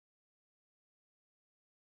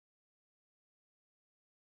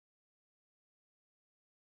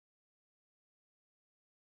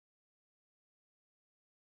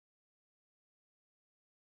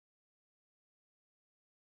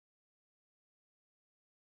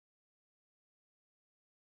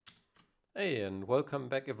Hey, and welcome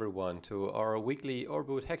back everyone to our weekly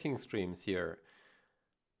oreboot hacking streams here.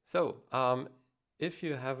 So, if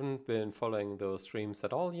you haven't been following those streams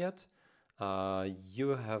at all yet,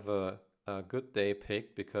 you have a good day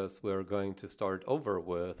picked because we're going to start over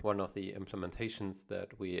with one of the implementations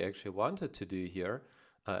that we actually wanted to do here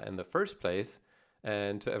in the first place.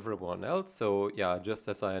 And to everyone else, so yeah, just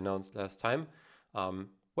as I announced last time,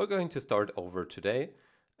 we're going to start over today.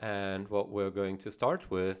 And what we're going to start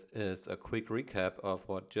with is a quick recap of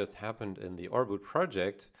what just happened in the oreboot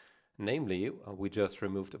project. Namely, we just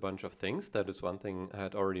removed a bunch of things. That is one thing I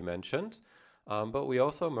had already mentioned. But we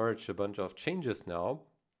also merged a bunch of changes now,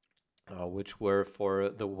 which were for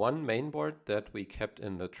the one mainboard that we kept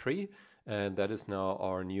in the tree. And that is now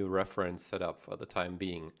our new reference setup for the time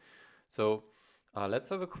being. So let's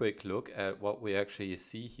have a quick look at what we actually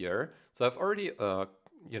see here. So I've already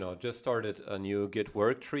just started a new Git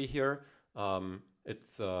work tree here.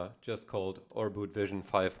 It's just called oreboot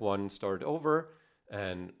VisionFive 1 start over.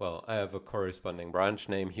 And well, I have a corresponding branch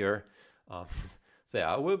name here. So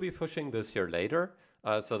yeah, I will be pushing this here later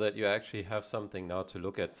so that you actually have something now to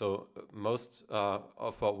look at. So most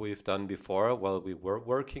of what we've done before while we were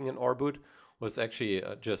working in oreboot was actually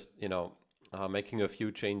just, making a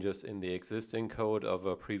few changes in the existing code of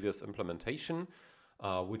a previous implementation.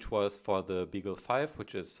 Which was for the BeagleV,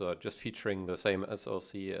 which is just featuring the same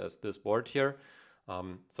SoC as this board here.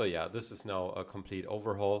 So yeah, this is now a complete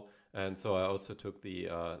overhaul. And so I also took the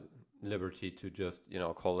liberty to just,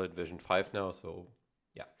 call it VisionFive now. So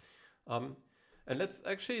yeah. And let's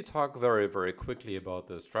actually talk very, very quickly about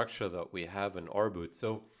the structure that we have in oreboot.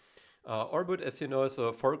 So oreboot, as you know, is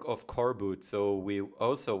a fork of coreboot. So we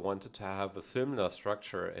also wanted to have a similar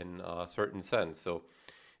structure in a certain sense. So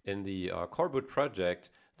in the coreboot project,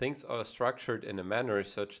 things are structured in a manner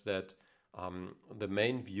such that the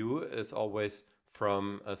main view is always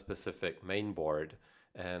from a specific mainboard.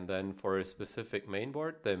 And then for a specific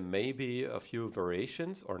mainboard, there may be a few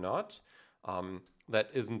variations or not. That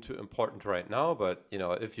isn't too important right now, but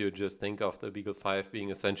if you just think of the BeagleV being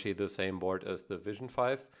essentially the same board as the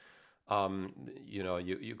VisionFive,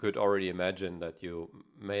 you could already imagine that you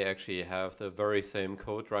may actually have the very same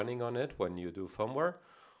code running on it when you do firmware,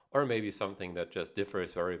 or maybe something that just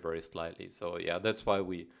differs very, very slightly. So yeah, that's why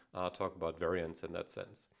we talk about variants in that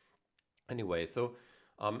sense. Anyway, so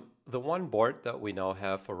the one board that we now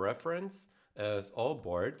have for reference, as all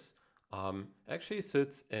boards, actually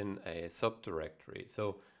sits in a subdirectory.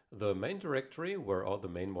 So the main directory where all the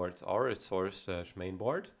mainboards are is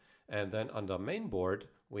source/mainboard. And then under mainboard,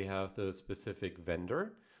 we have the specific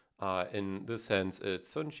vendor. In this sense,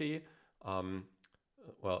 it's sunxi.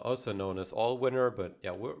 Also known as Allwinner, but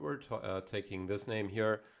yeah, we're taking this name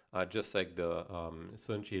here, just like the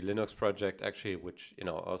sunxi Linux project, actually, which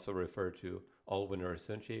also refer to Allwinner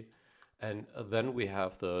sunxi. And then we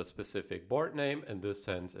have the specific board name. In this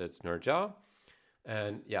sense, it's nezha.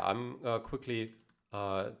 And yeah, I'm quickly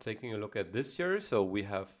taking a look at this here. So we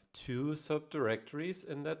have two subdirectories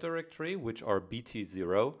in that directory, which are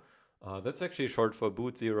BT0. That's actually short for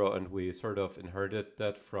boot 0, and we sort of inherited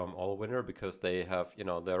that from Allwinner because they have,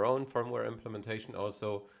 their own firmware implementation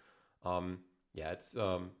also. It's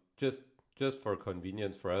just for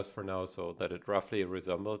convenience for us for now, so that it roughly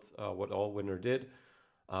resembles what Allwinner did.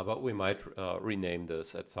 But we might rename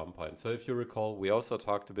this at some point. So if you recall, we also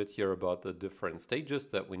talked a bit here about the different stages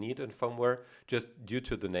that we need in firmware, just due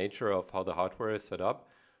to the nature of how the hardware is set up.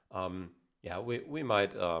 We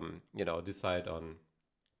might, decide on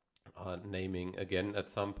naming again at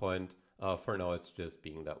some point. For now, it's just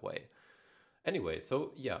being that way. Anyway,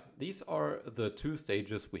 so yeah, these are the two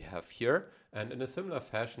stages we have here. And in a similar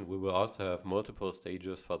fashion, we will also have multiple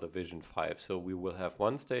stages for the VisionFive. So we will have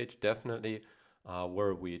one stage definitely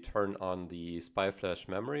where we turn on the SPI flash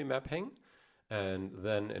memory mapping. And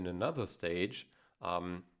then in another stage,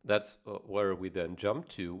 that's where we then jump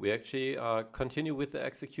to. We actually continue with the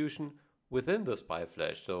execution within the SPI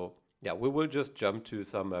flash. So yeah, we will just jump to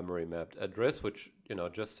some memory mapped address, which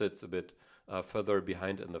just sits a bit further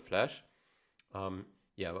behind in the flash.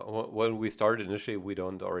 When we start initially, we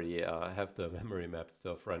don't already have the memory mapped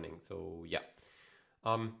stuff running. So yeah.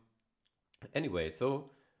 Anyway, so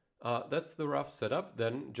that's the rough setup.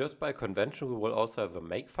 Then just by convention, we will also have a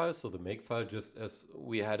makefile. So the makefile, just as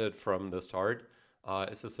we had it from the start,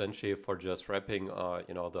 is essentially for just wrapping,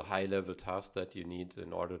 the high-level tasks that you need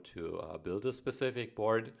in order to build a specific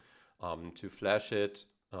board, to flash it,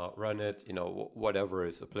 run it, whatever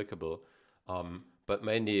is applicable. But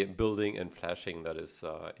mainly building and flashing, that is,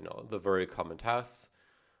 the very common tasks.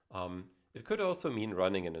 It could also mean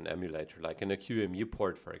running in an emulator, like in a QEMU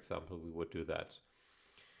port, for example, we would do that.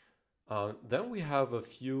 Then we have a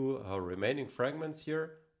few remaining fragments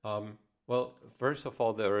here. Well, first of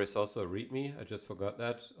all, there is also a README. I just forgot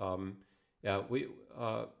that. Yeah,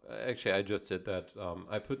 actually I just did that.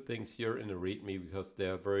 I put things here in a README because they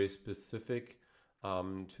are very specific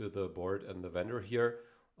to the board and the vendor here.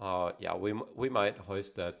 Yeah, we might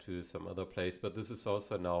hoist that to some other place, but this is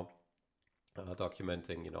also now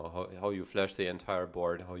documenting, you know, how you flash the entire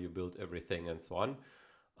board, how you build everything, and so on.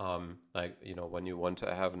 Like, you know, when you want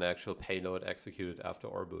to have an actual payload executed after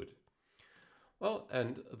oreboot. Well,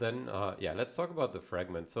 and then, yeah, let's talk about the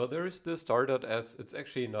fragment. So there is the star.s. It's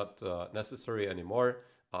actually not necessary anymore.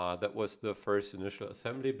 That was the first initial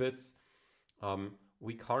assembly bits.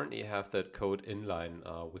 We currently have that code inline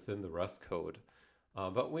within the Rust code.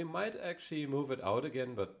 But we might actually move it out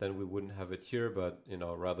again, but then we wouldn't have it here, but, you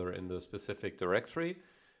know, rather in the specific directory.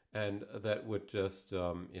 And that would just,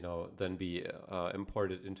 you know, then be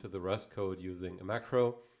imported into the Rust code using a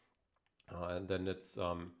macro. And then it's,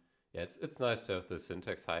 yeah, it's nice to have the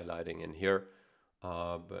syntax highlighting in here.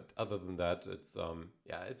 But other than that, it's,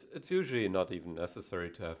 yeah, it's usually not even necessary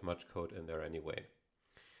to have much code in there anyway.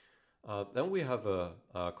 Then we have a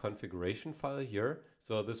configuration file here.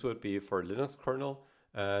 So this would be for Linux kernel.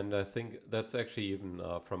 And I think that's actually even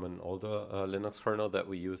from an older Linux kernel that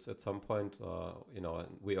we used at some point. You know,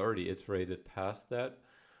 we already iterated past that.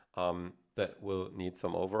 That will need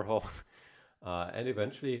some overhaul. And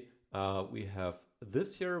eventually we have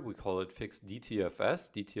this here. We call it fixed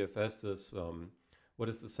DTFS. DTFS is what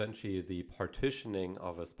is essentially the partitioning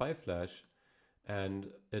of a SPI flash. And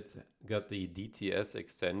it's got the DTS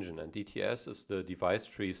extension, and DTS is the device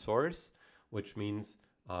tree source, which means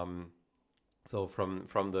so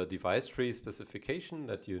from the device tree specification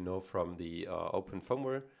that you know from the open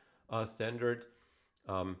firmware standard,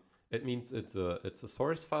 it means it's a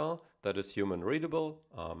source file that is human readable,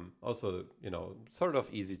 also, you know, sort of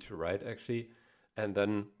easy to write actually, and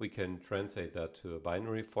then we can translate that to a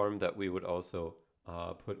binary form that we would also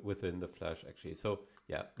put within the flash actually. So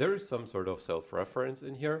yeah, there is some sort of self-reference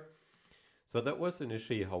in here. So that was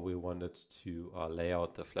initially how we wanted to lay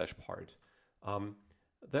out the flash part.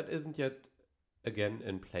 That isn't yet again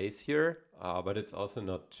in place here, but it's also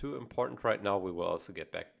not too important right now. We will also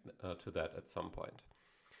get back to that at some point.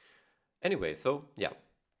 Anyway, so yeah,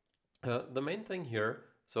 the main thing here,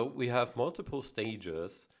 so we have multiple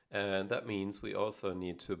stages, and that means we also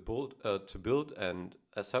need to build and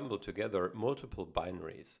assemble together multiple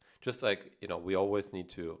binaries. Just like, you know, we always need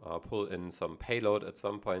to pull in some payload at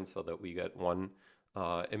some point so that we get one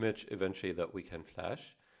image eventually that we can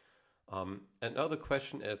flash. And now the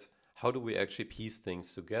question is, how do we actually piece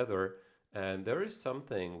things together? And there is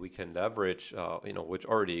something we can leverage, you know, which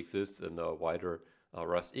already exists in the wider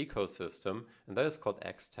Rust ecosystem, and that is called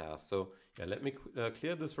xtask. So yeah, let me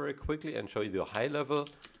clear this very quickly and show you the high level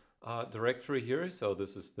directory here. So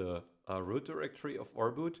this is the root directory of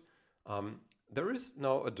oreboot. There is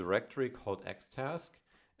now a directory called xtask,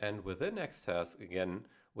 and within xtask again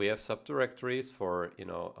we have subdirectories for, you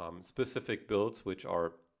know, specific builds which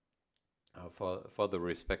are for the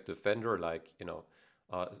respective vendor. Like, you know,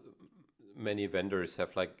 many vendors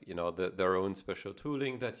have, like, you know, their own special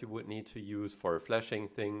tooling that you would need to use for flashing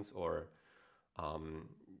things, or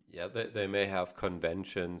yeah, they may have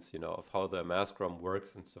conventions, you know, of how the mask ROM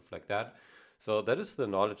works and stuff like that. So that is the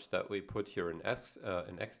knowledge that we put here in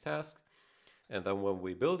xtask. And then when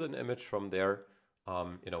we build an image from there,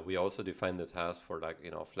 you know, we also define the task for, like,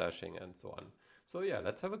 you know, flashing and so on. So yeah,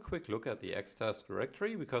 let's have a quick look at the xtask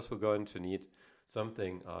directory, because we're going to need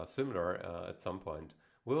something similar at some point.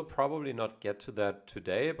 We'll probably not get to that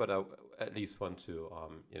today, but I at least want to,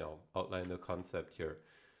 you know, outline the concept here.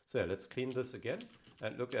 So yeah, let's clean this again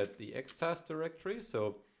and look at the xtask directory.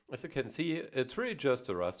 So as you can see, it's really just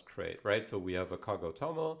a Rust crate, right? So we have a cargo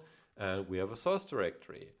toml and we have a source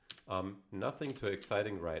directory. Nothing too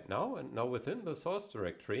exciting right now. And now within the source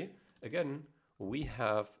directory, again, we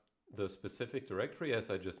have the specific directory, as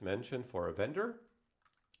I just mentioned, for a vendor.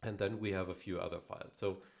 And then we have a few other files.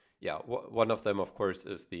 So yeah, one of them, of course,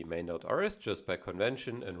 is the main.rs. Just by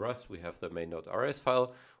convention in Rust, we have the main.rs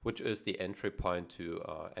file, which is the entry point to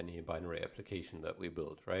any binary application that we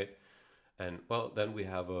build, right? And well, then we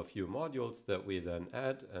have a few modules that we then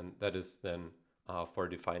add, and that is then for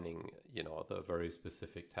defining, you know, the very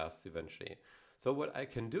specific tasks eventually. So what I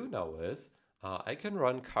can do now is I can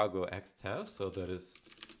run cargo xtask. So that is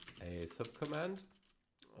a subcommand.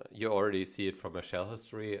 You already see it from a shell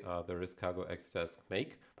history. There is cargo xtask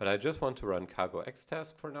make, but I just want to run cargo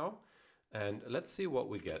xtask for now. And let's see what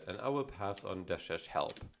we get. And I will pass on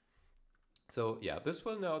 --help. So yeah, this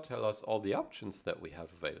will now tell us all the options that we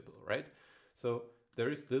have available, right? So there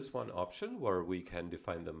is this one option where we can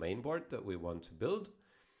define the main board that we want to build.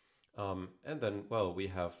 And then, well, we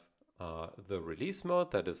have the release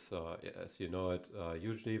mode that is, as you know it,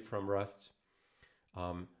 usually from Rust.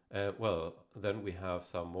 Well, then we have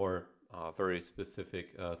some more very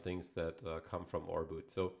specific things that come from oreboot.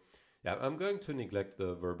 So yeah, I'm going to neglect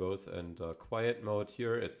the verbose and quiet mode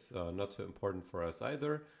here. It's not too important for us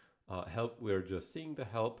either. Help, we're just seeing the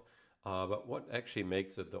help. But what actually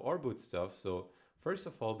makes it the oreboot stuff? So first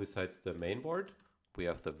of all, besides the main board, we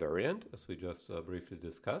have the variant, as we just briefly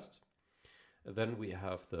discussed. And then we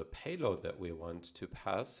have the payload that we want to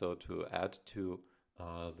pass, so to add to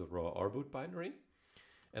the raw oreboot binary.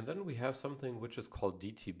 And then we have something which is called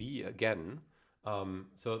DTB again.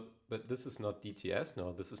 But this is not DTS,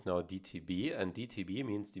 no, this is now DTB, and DTB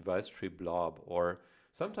means device tree blob, or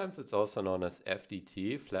sometimes it's also known as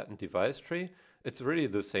FDT, flattened device tree. It's really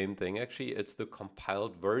the same thing. Actually, it's the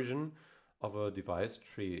compiled version of a device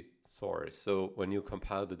tree source. So when you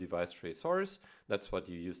compile the device tree source, that's what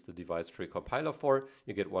you use the device tree compiler for.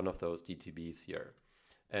 You get one of those DTBs here.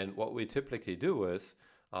 And what we typically do is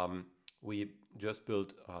we just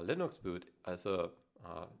build Linux boot as a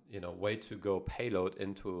way to go payload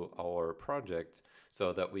into our project,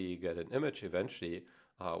 so that we get an image eventually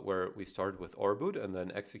where we start with oreboot and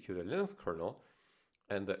then execute a Linux kernel.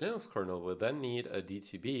 And the Linux kernel will then need a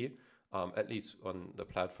DTB, at least on the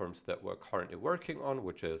platforms that we're currently working on,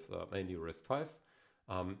 which is mainly RISC-V.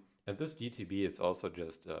 And this DTB is also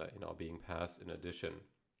just being passed in addition.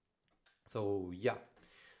 So yeah,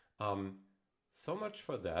 so much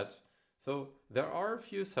for that. So there are a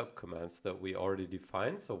few subcommands that we already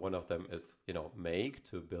defined. So one of them is make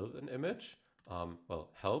to build an image,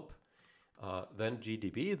 help. Then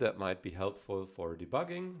GDB, that might be helpful for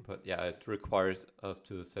debugging, but yeah, it requires us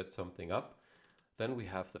to set something up. Then we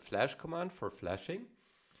have the flash command for flashing.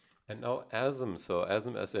 And now ASM, so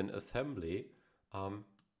ASM as in assembly.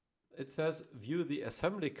 It says view the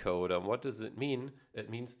assembly code, and what does it mean? It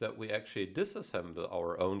means that we actually disassemble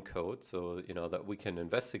our own code, so that we can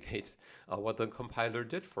investigate what the compiler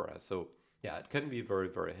did for us. So yeah, it can be very,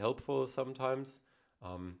 very helpful sometimes.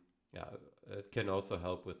 Yeah, it can also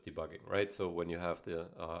help with debugging, right? So when you have the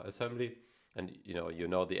assembly and you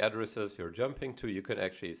know the addresses you're jumping to, you can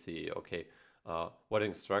actually see, okay, what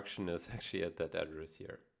instruction is actually at that address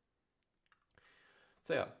here.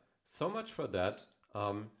 So yeah, so much for that.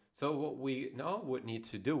 So what we now would need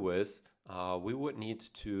to do is we would need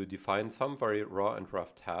to define some very raw and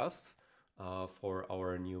rough tasks for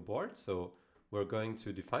our new board. So we're going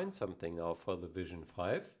to define something now for the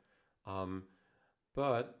VisionFive,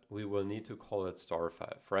 but we will need to call it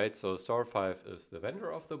StarFive, right? So StarFive is the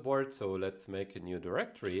vendor of the board. So let's make a new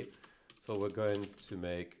directory. So we're going to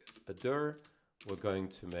make a dir, we're going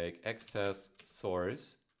to make xtask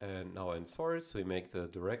source, and now in source we make the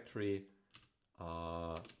directory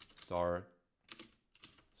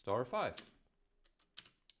StarFive.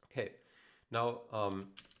 Okay, now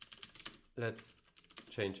let's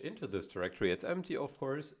change into this directory. It's empty, of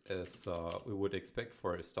course, as we would expect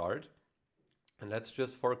for a start. And let's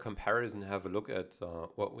just, for comparison, have a look at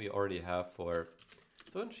what we already have for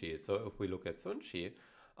sunxi. So if we look at sunxi,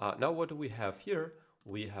 now what do we have here?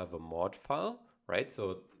 We have a mod file, right?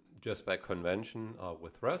 So just by convention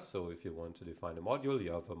with Rust. So if you want to define a module,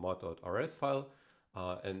 you have a mod.rs file.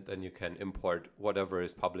 And then you can import whatever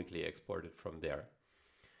is publicly exported from there.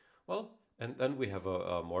 Well, and then we have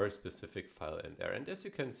a more specific file in there. And as you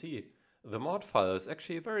can see, the mod file is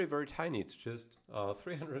actually very, very tiny. It's just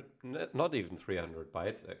 300, not even 300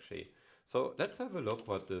 bytes actually. So let's have a look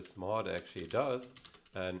what this mod actually does.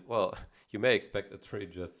 And well, you may expect it's really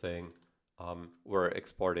just saying we're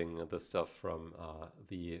exporting the stuff from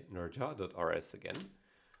the nezha.rs again.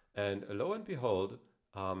 And lo and behold,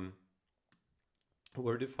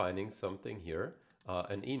 we're defining something here,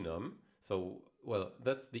 an enum. So, well,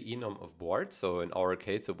 that's the enum of board. So in our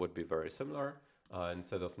case, it would be very similar.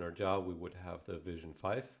 Instead of nezha, we would have the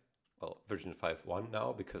VisionFive, well, VisionFive 1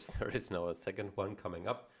 now, because there is now a second one coming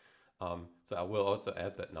up. So I will also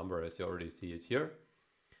add that number, as you already see it here.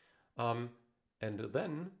 And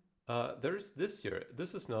then there's this here.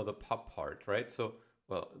 This is now the pub part, right? So,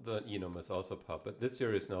 well, the enum is also pub, but this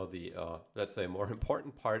here is now the, let's say, more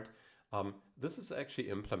important part. This is actually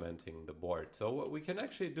implementing the board. So what we can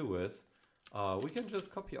actually do is we can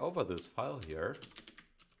just copy over this file here.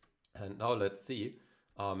 And now let's see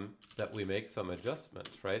that we make some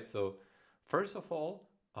adjustments, right? So first of all,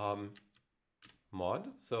 mod.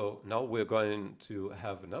 So now we're going to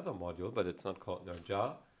have another module, but it's not called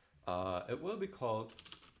nezha. It will be called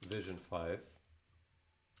VisionFive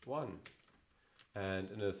 1.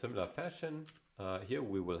 And in a similar fashion, here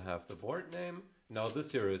we will have the board name. now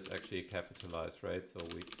this here is actually capitalized, right? So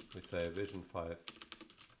we say VisionFive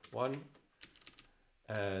 1,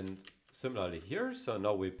 and similarly here. So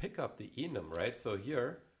now we pick up the enum, right? So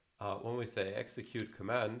here, when we say execute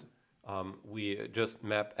command, we just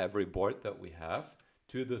map every board that we have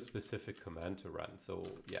to the specific command to run. So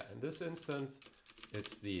yeah, in this instance,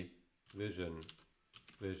 it's the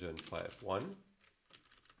VisionFive 1.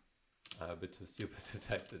 A bit too stupid to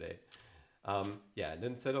type today. Yeah, and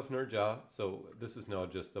instead of nezha, so this is now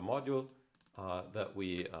just the module that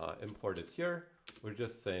we imported here. We're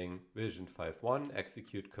just saying VisionFive 1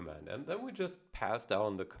 execute command, and then we just pass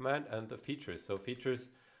down the command and the features. So features,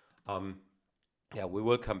 yeah, we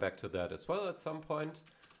will come back to that as well at some point.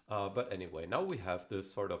 But anyway, now we have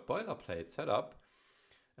this sort of boilerplate set up,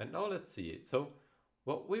 and now let's see. So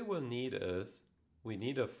what we will need is we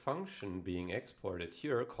need a function being exported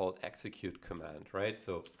here called execute command, right?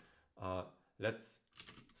 So let's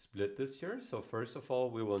split this here. So first of all,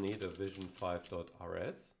 we will need a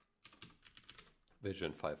vision5.rs,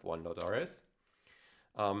 vision5.1.rs.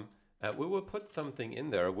 And we will put something in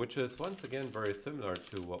there, which is once again very similar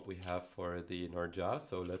to what we have for the nezha.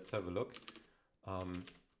 So let's have a look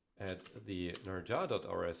at the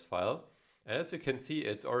nezha.rs file. And as you can see,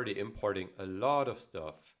 it's already importing a lot of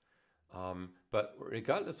stuff. But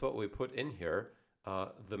regardless what we put in here,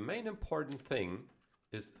 the main important thing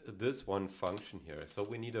is this one function here. So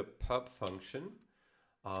we need a pub function.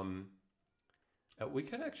 We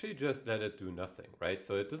can actually just let it do nothing, right?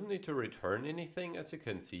 So it doesn't need to return anything, as you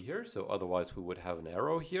can see here. So otherwise we would have an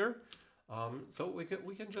arrow here. So we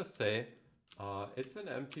can just say it's an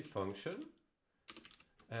empty function.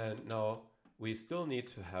 And now we still need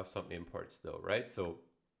to have some imports though, right? So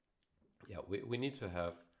yeah, we need to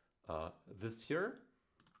have this here.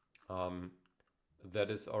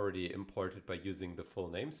 That is already imported by using the full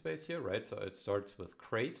namespace here, right? So it starts with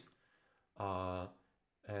crate.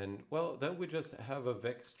 And well, then we just have a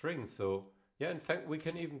vec string. So yeah, in fact, we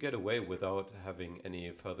can even get away without having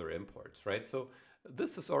any further imports, right? So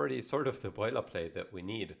this is already sort of the boilerplate that we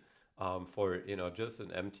need for, you know, just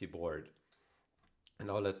an empty board. And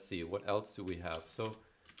now let's see, what else do we have? So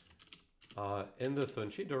in the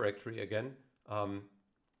sunxi directory again,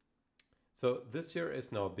 so this here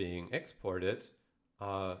is now being exported.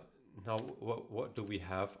 Now, what do we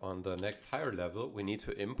have on the next higher level? We need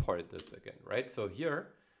to import this again, right? So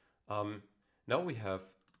here, now we have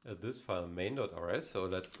this file main.rs. So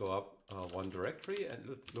let's go up one directory and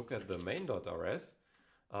let's look at the main.rs.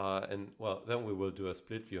 And well, then we will do a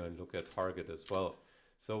split view and look at target as well.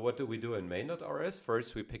 So what do we do in main.rs?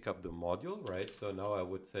 First, we pick up the module, right? So now I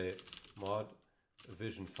would say mod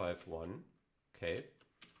vision5 1, okay.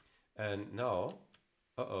 And now,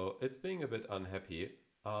 it's being a bit unhappy.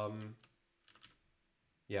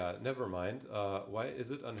 Yeah, never mind. Why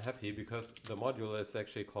is it unhappy? Because the module is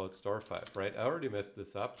actually called StarFive, right? I already messed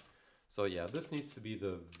this up. So yeah, this needs to be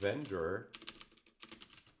the vendor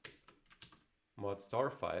mod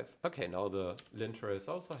StarFive. Okay, now the linter is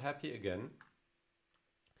also happy again.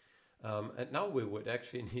 And now we would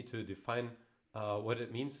actually need to define what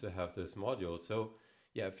it means to have this module. So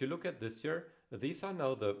yeah, if you look at this here, these are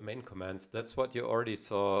now the main commands. That's what you already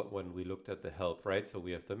saw when we looked at the help, right? So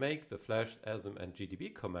we have the make, the flash, asm, and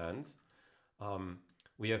gdb commands.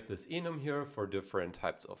 We have this enum here for different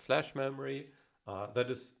types of flash memory. That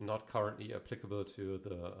is not currently applicable to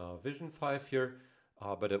the VisionFive here,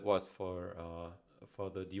 but it was for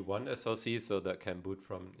the D1 SoC, so that can boot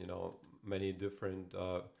from, you know, many different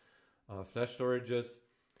flash storages.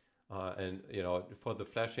 And, you know, for the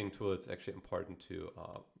flashing tool, it's actually important to,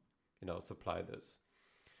 you know, supply this.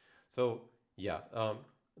 So yeah,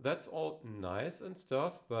 that's all nice and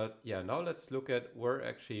stuff, but yeah, now let's look at where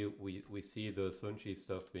actually we see the sunxi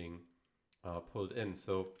stuff being pulled in.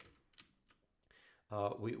 So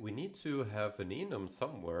we need to have an enum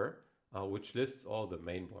somewhere which lists all the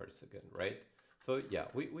main boards again, right? So yeah,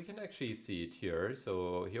 we can actually see it here.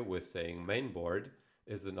 So here we're saying main board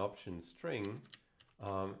is an option string.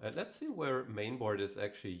 And let's see where mainboard is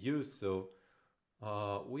actually used. So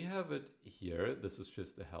we have it here. This is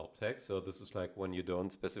just the help text. So this is like when you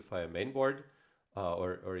don't specify a mainboard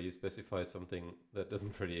or you specify something that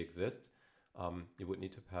doesn't really exist. You would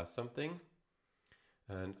need to pass something.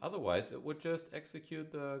 And otherwise, it would just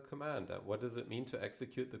execute the command. And what does it mean to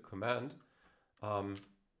execute the command?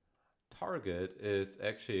 Target is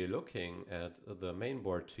actually looking at the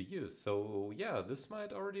mainboard to use. So yeah, this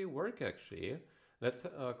might already work actually. Let's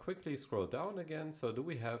quickly scroll down again. So do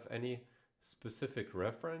we have any specific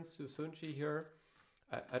reference to sunxi here?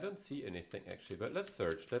 I don't see anything actually, but let's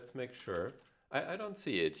search. Let's make sure. I don't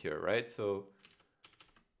see it here, right? So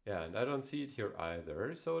Yeah, and I don't see it here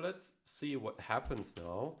either. So let's see what happens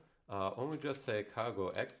now. When we just say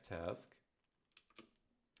cargo xtask,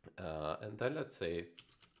 and then let's say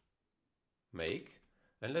make,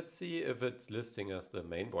 and let's see if it's listing us the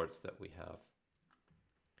mainboards that we have.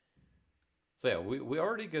 So yeah, we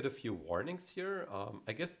already get a few warnings here.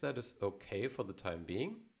 I guess that is okay for the time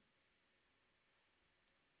being.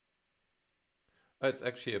 It's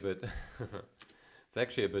actually a bit it's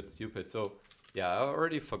actually a bit stupid. So yeah, I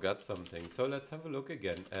already forgot something. So let's have a look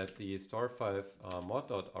again at the StarFive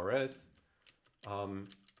mod.rs.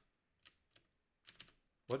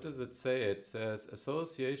 What does it say? It says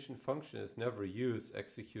association function is never used,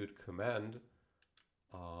 execute command.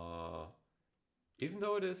 Even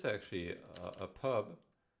though it is actually a pub.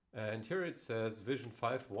 And here it says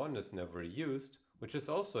VisionFive 1 is never used, which is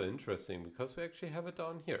also interesting because we actually have it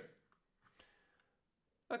down here.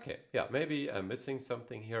 Okay, yeah, maybe I'm missing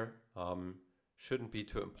something here. Shouldn't be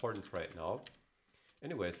too important right now.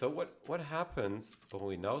 Anyway, so what happens when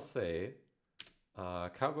we now say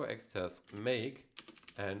cargo xtask make,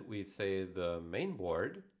 and we say the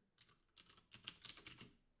mainboard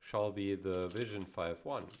shall be the VisionFive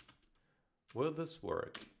 1? Will this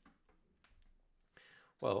work?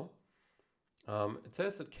 Well, it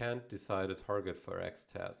says it can't decide a target for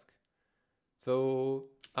xtask. So,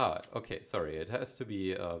 okay, sorry, it has to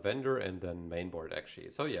be a vendor and then mainboard actually.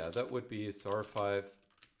 So yeah, that would be StarFive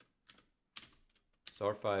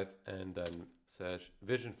and then /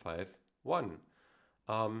 VisionFive 1,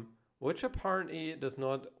 which apparently does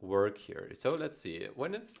not work here. So let's see,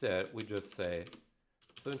 when instead we just say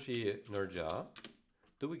sunxi nezha,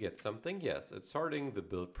 do we get something? Yes, it's starting the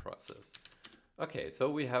build process. Okay, so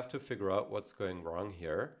we have to figure out what's going wrong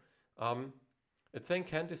here. It's saying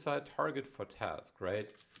can't decide target for task,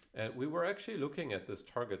 right? And we were actually looking at this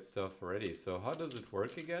target stuff already. So how does it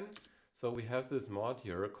work again? So we have this mod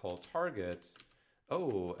here called target.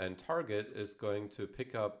 Oh, and target is going to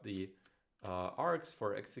pick up the args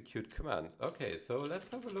for execute command. Okay, so let's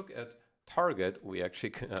have a look at target. We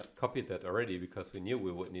actually copied that already because we knew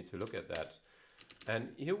we would need to look at that. And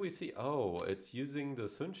here we see, oh, it's using the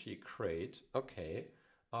sunxi crate. Okay.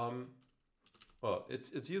 Well,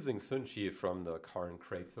 it's using sunxi from the current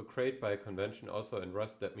crate. So crate by convention also in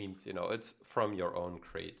Rust, that means, you know, it's from your own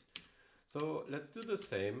crate. So let's do the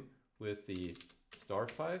same with the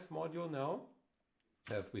StarFive module now.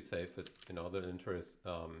 If we save it, you know, the linter is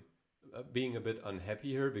being a bit unhappy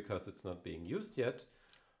here because it's not being used yet.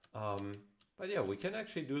 But yeah, we can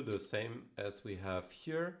actually do the same as we have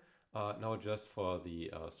here. Now just for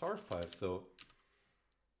the StarFive. So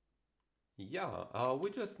yeah, we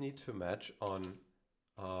just need to match on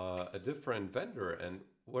a different vendor. And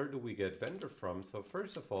where do we get vendor from? So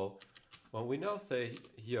first of all, when we now say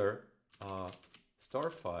here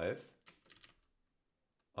StarFive,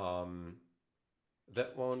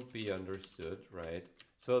 that won't be understood, right?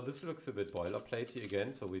 So this looks a bit boilerplatey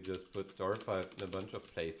again. So we just put StarFive in a bunch of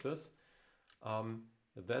places.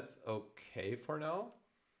 That's okay for now.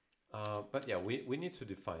 But yeah, we need to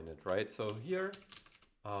define it, right? So here,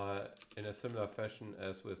 in a similar fashion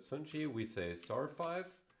as with sunxi, we say StarFive,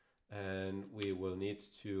 and we will need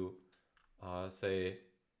to say,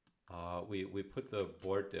 we put the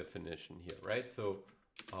board definition here, right? So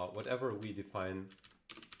whatever we define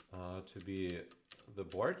to be the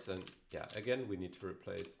boards, and yeah, again, we need to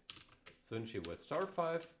replace sunxi with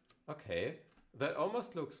StarFive. Okay, that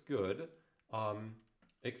almost looks good.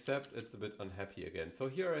 Except it's a bit unhappy again. So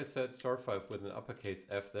here I said StarFive with an uppercase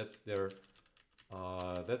F. That's their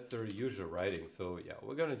usual writing. So yeah,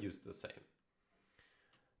 we're gonna use the same.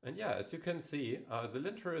 And yeah, as you can see, the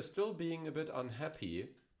linter is still being a bit unhappy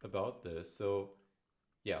about this. So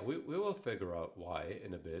yeah, we will figure out why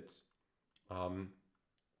in a bit.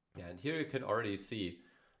 Yeah, and here you can already see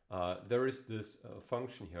there is this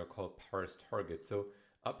function here called parse target. So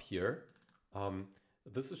up here,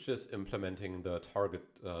 this is just implementing the target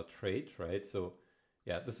trait, right? So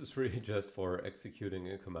yeah, this is really just for executing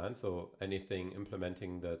a command. So anything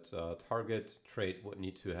implementing that target trait would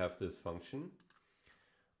need to have this function,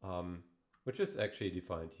 which is actually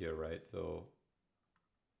defined here, right? So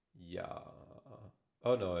yeah,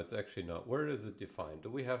 oh no, it's actually not. Where is it defined? Do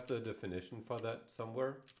we have the definition for that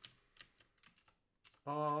somewhere?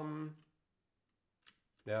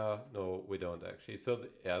 Yeah, no, we don't actually. So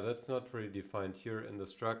yeah, that's not really defined here in the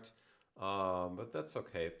struct, but that's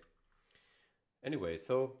okay. Anyway,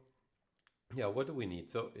 so yeah, what do we need?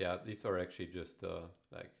 So yeah, these are actually just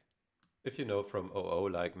like, if you know from OO,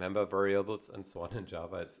 like member variables and so on in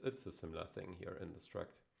Java, it's a similar thing here in the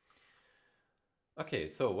struct. Okay,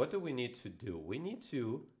 so what do we need to do? We need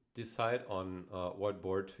to decide on what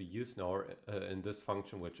board to use now in this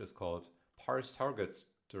function, which is called parse targets.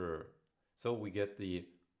 So we get the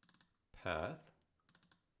path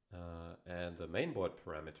and the mainboard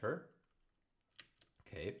parameter.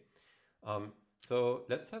 Okay, so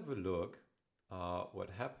let's have a look what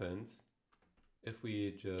happens if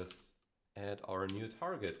we just add our new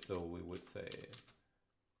target. So we would say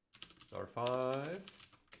StarFive,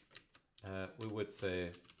 we would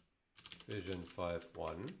say VisionFive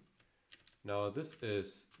 1. Now this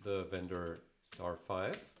is the vendor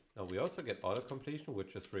StarFive. Now we also get auto completion,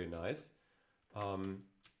 which is really nice.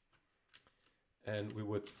 And we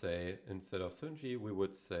would say, instead of sunxi, we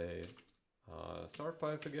would say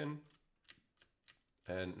StarFive again.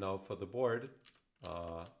 And now for the board,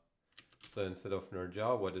 so instead of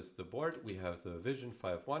nezha, what is the board? We have the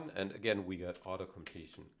VisionFive 1, and again we get auto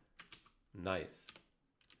completion. Nice.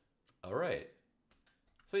 All right.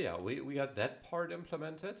 So yeah, we got that part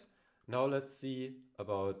implemented. Now let's see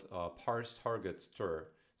about parse target stir.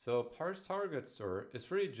 So parse target stir is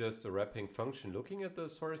really just a wrapping function looking at the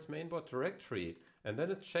source mainboard directory, and then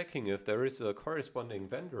it's checking if there is a corresponding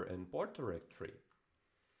vendor and board directory.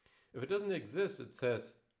 If it doesn't exist, it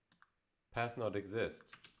says path not exist,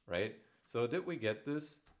 right? So did we get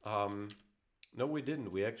this? No, we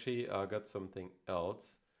didn't. We actually got something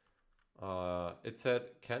else. It said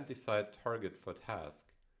can't decide target for task.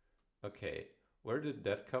 Okay, where did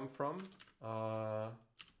that come from?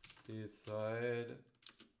 Decide.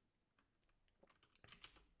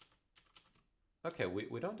 Okay,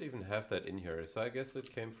 we don't even have that in here, so I guess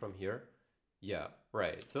it came from here. Yeah,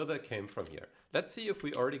 right, so that came from here. Let's see if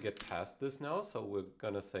we already get past this now. So we're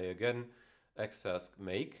gonna say again, xtask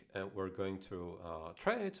make, and we're going to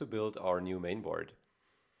try to build our new mainboard.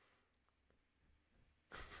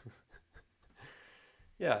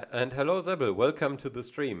 Yeah, and hello Zebel, welcome to the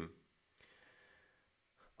stream.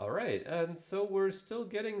 All right, and so we're still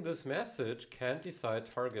getting this message, can't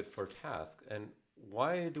decide target for task. And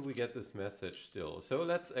why do we get this message still? So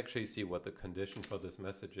let's actually see what the condition for this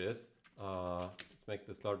message is. Let's make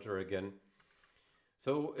this larger again.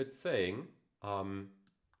 So it's saying,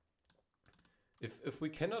 if we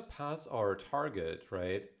cannot pass our target,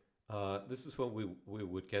 right, this is when we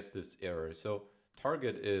would get this error. So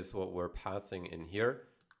target is what we're passing in here.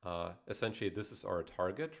 Essentially, this is our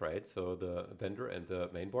target, right? So the vendor and the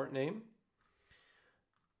mainboard name.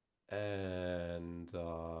 And,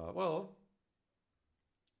 well,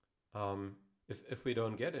 if we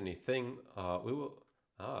don't get anything, we will,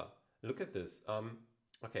 look at this.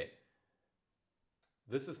 Okay,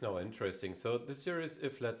 this is now interesting. So this here is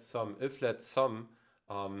if let sum. If let sum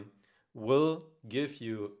will give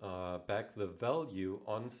you back the value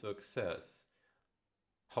on success.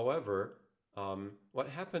 However, what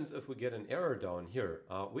happens if we get an error down here?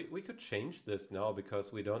 We could change this now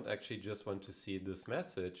because we don't actually just want to see this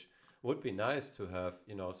message. Would be nice to have,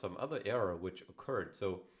 you know, some other error which occurred.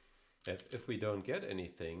 So if we don't get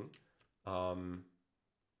anything,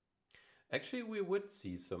 actually we would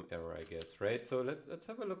see some error, I guess, right? So let's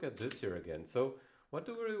have a look at this here again. So what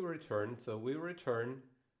do we return? So we return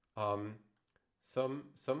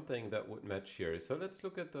something that would match here. So let's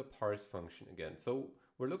look at the parse function again. So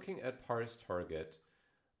we're looking at parse target,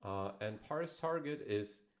 and parse target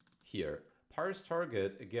is here. Parse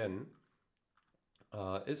target again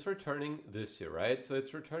is returning this here, right? So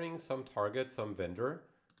it's returning some target, some vendor,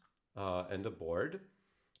 and a board,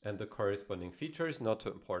 and the corresponding features. Not too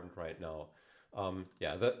important right now.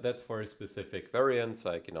 Yeah, that's for specific variants,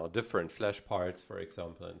 like, you know, different flash parts, for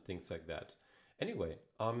example, and things like that. Anyway,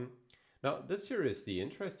 now this here is the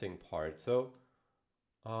interesting part. So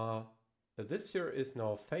this here is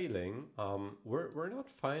now failing. We're not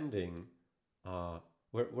finding.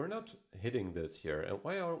 We're not hitting this here, and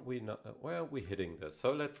why aren't we hitting this?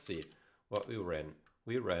 So let's see what we ran.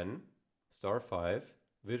 We ran StarFive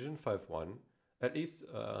VisionFive 1. At least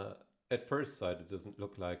at first sight, it doesn't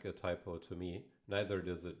look like a typo to me. Neither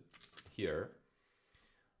does it here.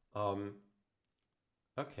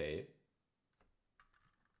 Okay,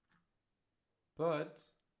 but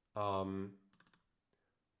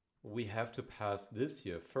we have to pass this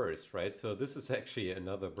here first, right? So this is actually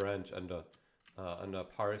another branch under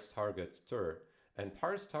parse target stir, and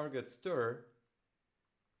parse target stir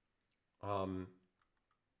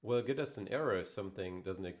will get us an error if something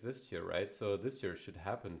doesn't exist here, right? So this here should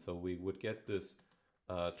happen. So we would get this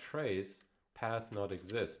trace path not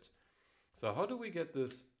exist. So how do we get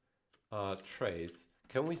this trace?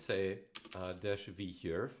 Can we say -v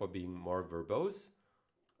here for being more verbose?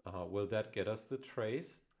 Will that get us the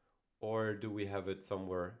trace? Or do we have it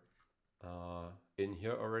somewhere in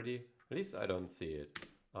here already? At least I don't see it.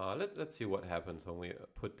 Let's see what happens when we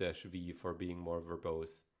put -v for being more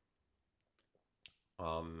verbose.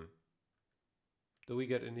 Do we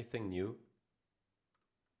get anything new?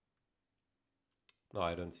 No,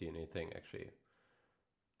 I don't see anything actually.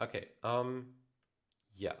 Okay,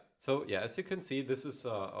 yeah. So yeah, as you can see, this is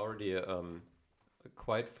already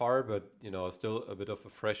quite far, but you know, still a bit of a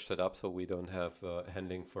fresh setup, so we don't have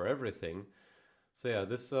handling for everything. So yeah,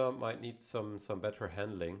 this might need some better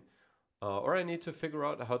handling, or I need to figure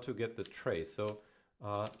out how to get the trace. So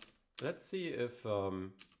let's see if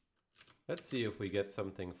we get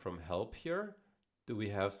something from help here. Do we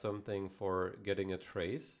have something for getting a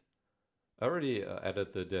trace? I already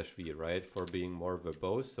added the -v, right, for being more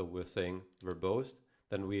verbose. So we're saying verbose,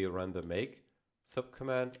 then we run the make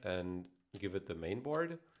subcommand and give it the main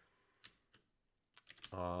board.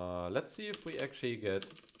 Let's see if we actually get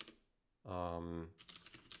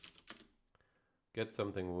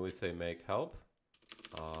something when we say make help,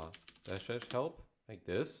 -help, like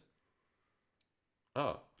this.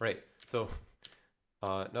 Oh, right. So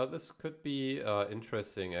now this could be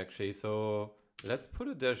interesting actually. So let's put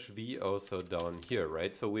a -v also down here,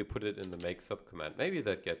 right? So we put it in the make subcommand. Maybe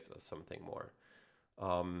that gets us something more.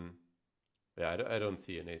 Yeah, I don't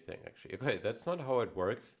see anything actually. Okay, that's not how it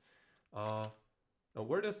works. Now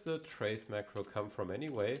where does the trace macro come from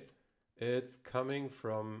anyway? It's coming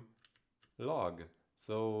from log.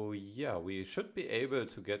 So yeah, we should be able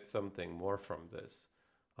to get something more from this.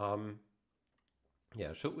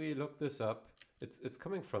 Yeah, should we look this up? It's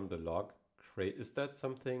coming from the log crate. Is that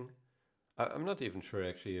something? I'm not even sure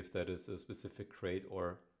actually if that is a specific crate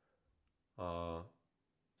or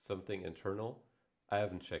something internal. I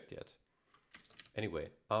haven't checked yet.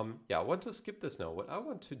 Anyway, yeah, I want to skip this now. What I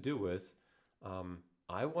want to do is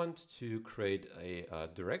I want to create a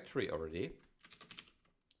directory already.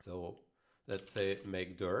 So let's say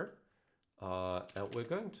make dir, and we're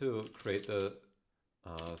going to create the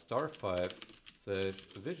StarFive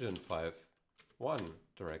VisionFive 1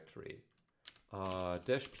 directory.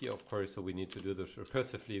 -p, of course, so we need to do this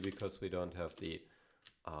recursively because we don't have the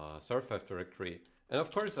StarFive directory. And of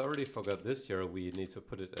course, I already forgot this here. We need to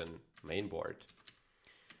put it in mainboard.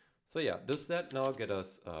 So yeah, does that now get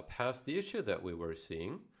us past the issue that we were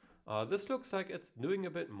seeing? This looks like it's doing a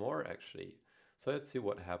bit more actually. So let's see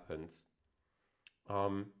what happens.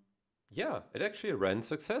 Yeah, it actually ran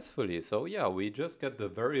successfully. So yeah, we just get the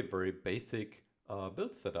very, very basic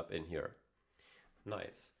build setup in here.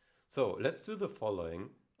 Nice. So let's do the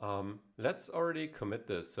following. Let's already commit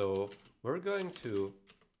this. So we're going to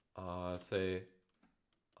say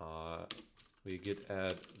we git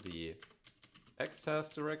add the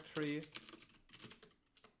xtask directory.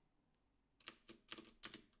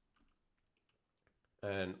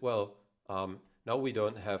 And well, now we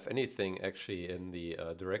don't have anything actually in the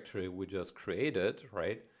directory we just created,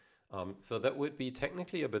 right? So that would be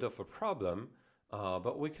technically a bit of a problem,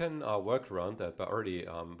 but we can work around that by already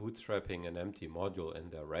bootstrapping an empty module in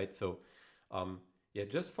there, right? So yeah,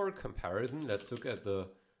 just for comparison, let's look at the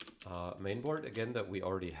mainboard again that we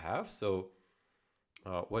already have. So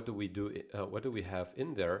what do we do? What do we have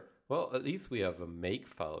in there? Well, at least we have a make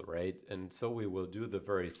file, right? And so we will do the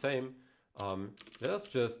very same. Let us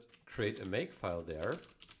just create a make file there.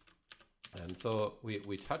 And so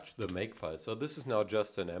we touch the make file. So this is now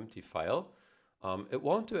just an empty file. It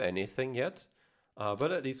won't do anything yet,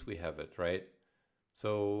 but at least we have it, right?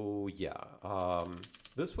 So yeah,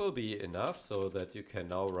 this will be enough so that you can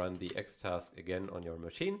now run the xtask again on your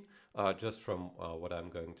machine, just from what I'm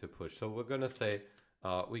going to push. So we're going to say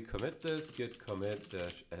we commit this, git commit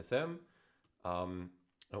 -sm.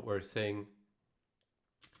 And we're saying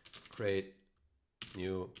create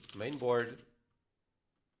new mainboard,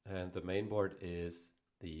 and the mainboard is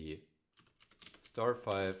the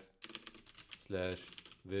StarFive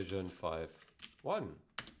 /VisionFive 1.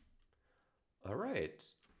 All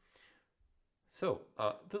right. So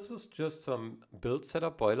this is just some build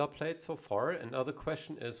setup boilerplate so far. And now the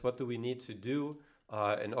question is, what do we need to do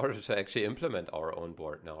in order to actually implement our own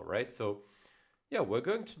board now, right? So yeah, we're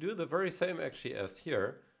going to do the very same actually as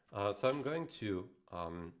here. So I'm going to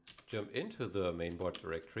jump into the mainboard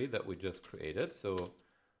directory that we just created. So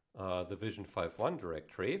the VisionFive 1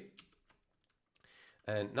 directory.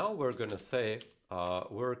 And now we're going to say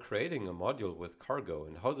we're creating a module with cargo.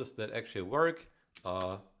 And how does that actually work?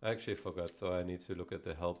 I actually forgot, so I need to look at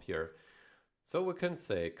the help here. So we can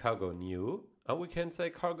say cargo new, and we can say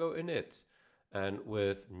cargo init. And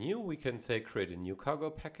with new, we can say create a new cargo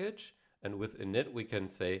package. And with init, we can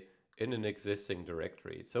say in an existing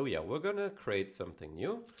directory. So yeah, we're going to create something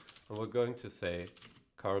new. And we're going to say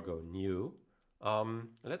cargo new.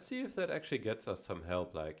 Let's see if that actually gets us some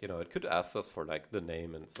help. Like, you know, it could ask us for like the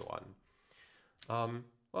name and so on.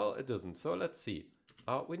 Well, it doesn't. So let's see.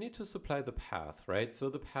 We need to supply the path, right? So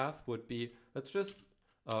the path would be, let's just,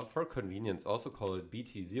 for convenience, also call it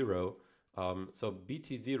BT0. So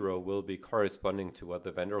BT0 will be corresponding to what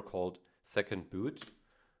the vendor called second boot.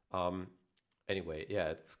 Anyway, yeah,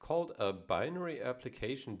 it's called a binary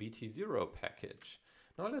application BT0 package.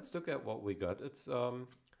 Now let's look at what we got. It's, you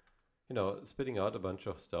know, spitting out a bunch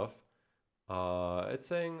of stuff. It's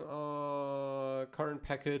saying current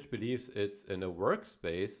package believes it's in a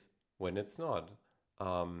workspace when it's not.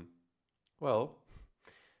 Well,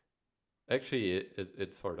 actually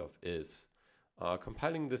it sort of is.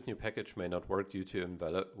 Compiling this new package may not work due to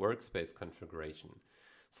invalid workspace configuration.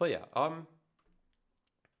 So yeah,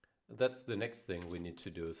 that's the next thing we need to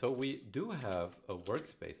do. So we do have a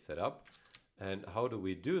workspace set up. And how do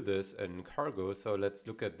we do this in cargo? So let's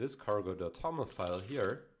look at this cargo.toml file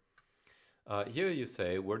here. Here you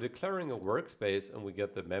say we're declaring a workspace and we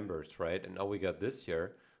get the members, right? And now we got this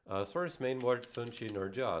here. Source main word sunxi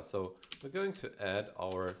nezha. So we're going to add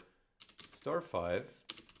our StarFive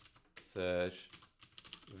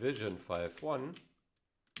VisionFive 1.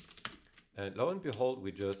 And lo and behold,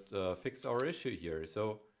 we just fixed our issue here.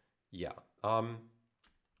 So yeah,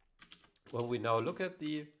 when we now look at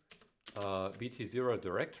the BT0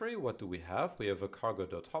 directory, what do we have? We have a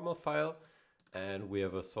cargo.toml file and we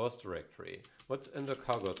have a source directory. What's in the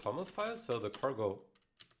cargo.toml file? So the cargo,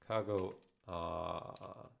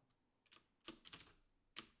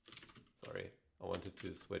 sorry, I wanted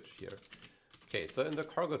to switch here. Okay, so in the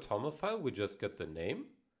cargo.toml file, we just get the name,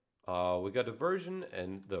 we got a version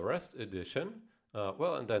and the REST edition,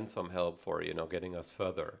 well, and then some help for, you know, getting us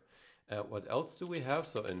further. What else do we have?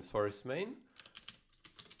 So in source main,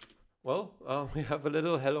 well, we have a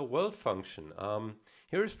little hello world function.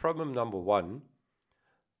 Here's problem number one.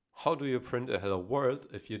 How do you print a hello world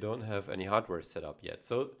if you don't have any hardware set up yet?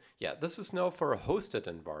 So yeah, this is now for a hosted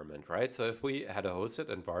environment, right? So if we had a hosted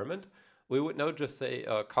environment, we would now just say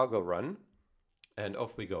cargo run and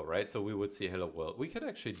off we go, right? So we would see hello world. We can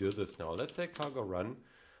actually do this now. Let's say cargo run.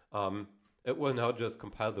 It will now just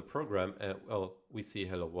compile the program and, well, we see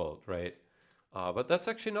hello world, right? But that's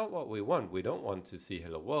actually not what we want. We don't want to see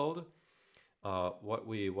hello world. What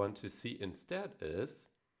we want to see instead is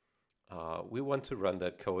we want to run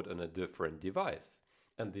that code on a different device.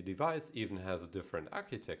 And the device even has a different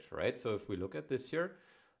architecture, right? So if we look at this here,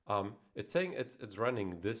 it's saying it's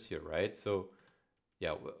running this here, right? So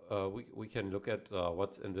yeah, we can look at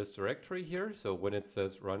what's in this directory here. So when it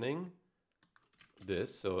says running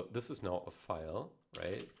this, so this is now a file,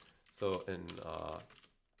 right? So in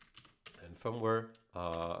firmware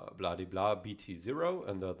blah de blah BT0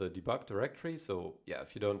 under the debug directory. So yeah,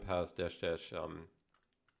 if you don't pass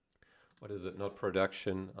what is it, not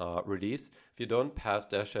production release, if you don't pass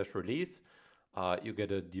 -- release, you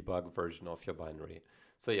get a debug version of your binary.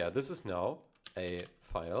 So yeah, this is now a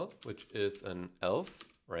file which is an ELF,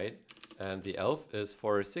 right? And the ELF is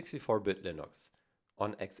for 64-bit Linux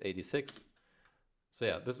on x86. So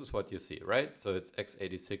yeah, this is what you see, right? So it's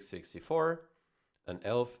x86 64, an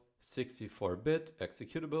ELF 64-bit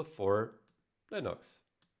executable for Linux.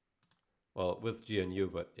 Well, with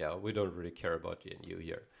GNU, but yeah, we don't really care about GNU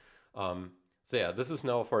here. So yeah, this is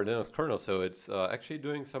now for a Linux kernel, so it's actually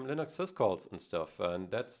doing some Linux syscalls and stuff, and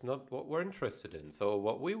that's not what we're interested in. So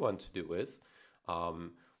what we want to do is,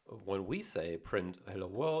 when we say print hello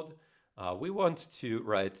world, we want to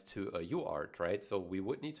write to a UART, right? So we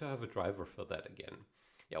would need to have a driver for that again.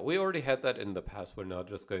 Yeah, we already had that in the past. We're now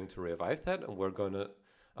just going to revive that, and we're going to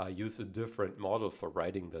use a different model for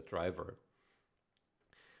writing the driver.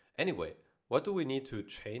 Anyway, what do we need to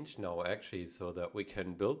change now actually so that we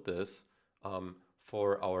can build this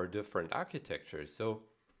for our different architectures? So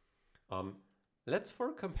let's,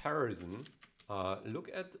 for comparison, look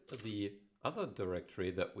at the other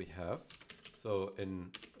directory that we have. So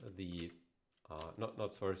in the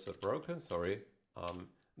not source.broken, sorry,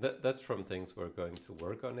 that's from things we're going to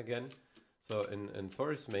work on again. So in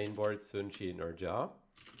source mainboard sunxi nezha.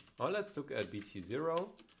 Now let's look at BT0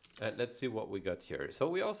 and let's see what we got here. So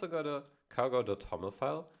we also got a cargo.toml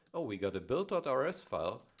file. Oh, we got a build.rs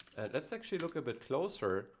file. And let's actually look a bit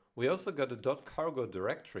closer. We also got a .cargo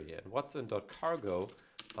directory. And what's in .cargo?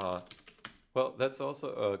 Well, that's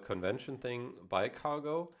also a convention thing by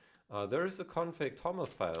cargo. There is a config toml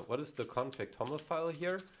file. What is the config toml file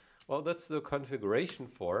here? Well, that's the configuration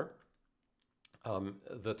for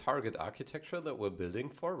the target architecture that we're building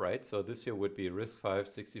for, right? So this here would be RISC-V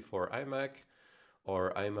 64 iMac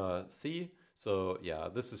or IMA-C. So yeah,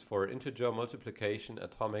 this is for integer multiplication,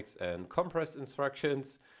 atomics, and compressed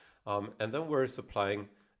instructions. And then we're supplying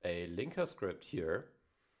a linker script here.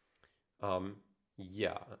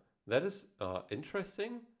 Yeah, that is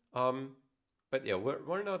interesting. But yeah,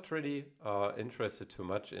 we're not really interested too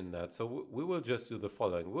much in that. So we will just do the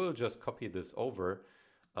following. We'll just copy this over.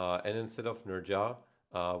 And instead of nezha,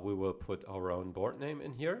 we will put our own board name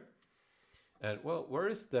in here. And well, where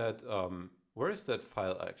is that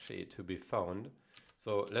file actually to be found?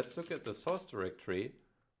 So let's look at the source directory.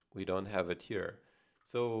 We don't have it here.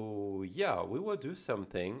 So yeah, we will do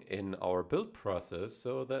something in our build process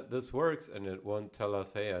so that this works and it won't tell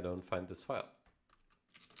us, hey, I don't find this file.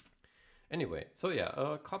 Anyway, so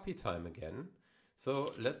yeah, copy time again.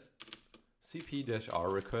 So let's cp-r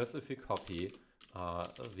recursively copy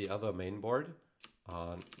the other mainboard,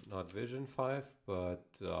 not VisionFive, but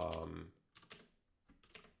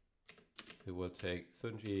we will take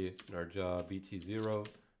sunxi nezha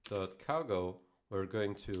bt0.cargo. We're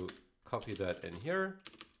going to copy that in here.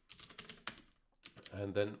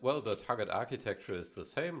 And then, well, the target architecture is the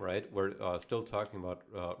same, right? We're still talking about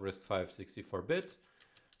RISC-V 64-bit.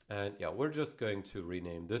 And yeah, we're just going to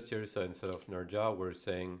rename this here. So instead of nezha, we're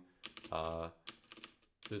saying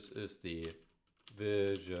this is the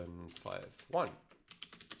VisionFive 1.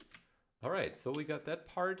 All right, so we got that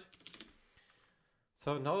part.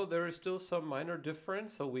 So now there is still some minor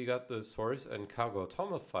difference. So we got the source and cargo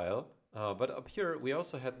toml file. But up here, we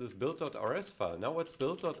also had this build.rs file. Now what's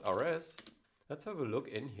build.rs? Let's have a look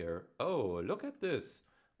in here. Oh, look at this.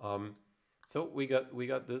 So we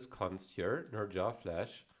got this const here, nezha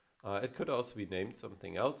flash. It could also be named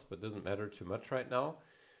something else, but doesn't matter too much right now.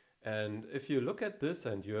 And if you look at this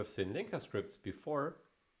and you have seen linker scripts before,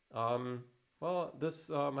 well, this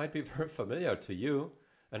might be very familiar to you.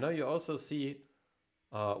 And now you also see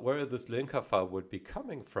where this linker file would be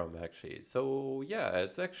coming from actually. So yeah,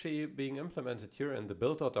 it's actually being implemented here in the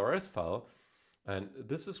build.rs file. And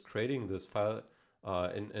this is creating this file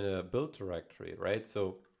in a build directory, right?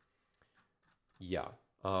 So yeah,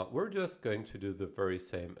 we're just going to do the very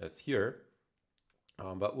same as here.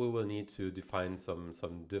 But we will need to define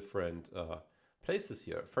some different places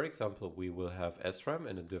here. For example, we will have SRAM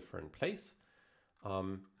in a different place.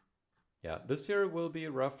 Yeah, this here will be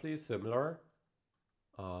roughly similar.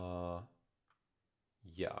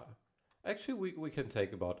 Yeah, actually we can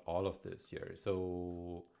take about all of this here.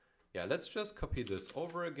 So yeah, let's just copy this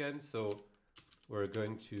over again. So we're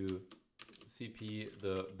going to cp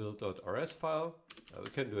the build.rs file. We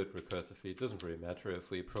can do it recursively. It doesn't really matter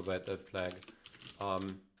if we provide that flag.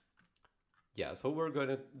 Yeah, so we're going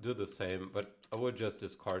to do the same, but I would just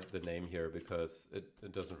discard the name here because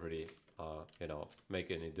it doesn't really, you know,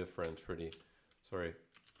 make any difference really. Sorry.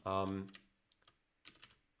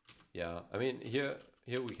 Yeah, I mean, here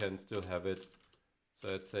we can still have it. So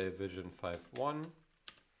let's say VisionFive 1.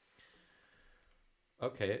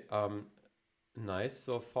 Okay, nice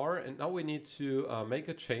so far. And now we need to make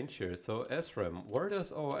a change here. So SRAM, where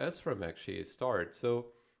does our SRAM actually start?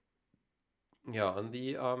 So yeah, on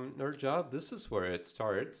the nezha, this is where it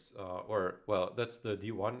starts, or well, that's the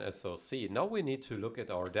D1 SoC. Now we need to look at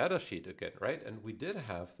our datasheet again, right? And we did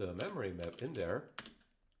have the memory map in there.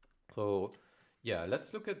 So yeah,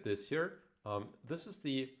 let's look at this here. This is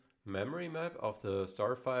the memory map of the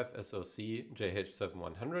StarFive SoC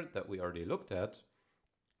JH7100 that we already looked at.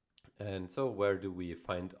 And so where do we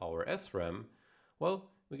find our SRAM? Well,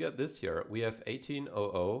 we got this here. We have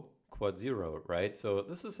 1800 quad 0, right? So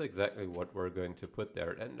this is exactly what we're going to put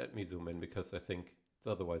there. And let me zoom in because I think it's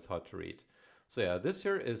otherwise hard to read. So yeah, this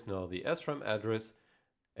here is now the SRAM address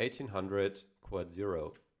 1800 quad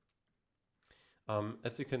 0.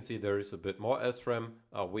 As you can see, there is a bit more SRAM.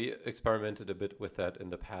 We experimented a bit with that in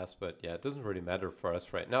the past, but yeah, it doesn't really matter for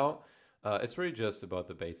us right now. It's really just about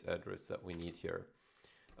the base address that we need here.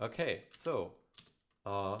 Okay, so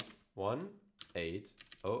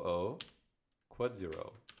 1800 quad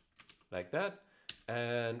 0, like that.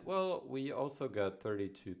 And well, we also got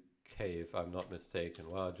 32K if I'm not mistaken.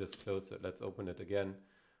 Well, I'll just close it. Let's open it again.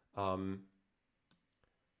 How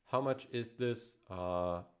much is this?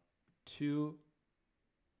 2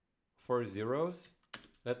 4 zeros.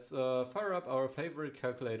 Let's fire up our favorite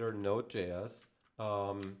calculator, Node.js.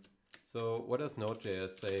 So what does Node.js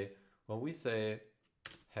say? When we say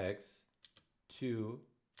hex 2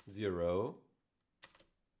 0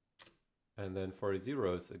 and then 4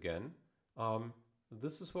 zeros again,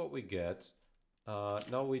 this is what we get.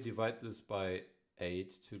 Now we divide this by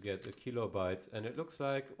 8 to get the kilobytes, and it looks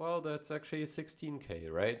like, well, that's actually 16K,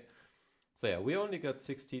 right? So yeah, we only got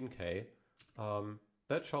 16K.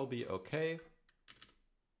 That shall be okay.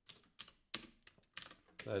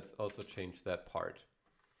 Let's also change that part.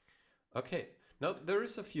 Okay, Now, there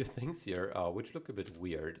is a few things here which look a bit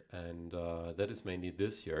weird, and that is mainly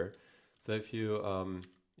this here. So if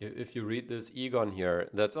you read this Egon here,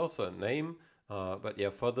 that's also a name, but yeah,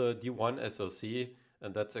 for the D1 SoC,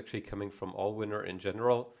 and that's actually coming from Allwinner in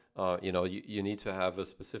general, you need to have a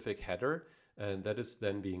specific header, and that is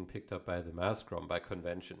then being picked up by the maskrom by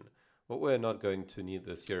convention. But we're not going to need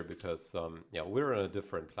this here because, yeah, we're on a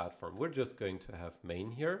different platform. We're just going to have main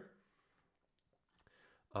here.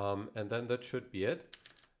 And then that should be it.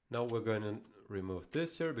 Now we're going to remove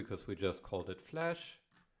this here because we just called it flash.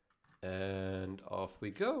 And off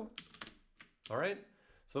we go. All right.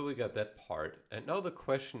 So we got that part. And now the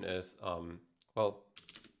question is,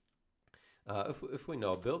 if we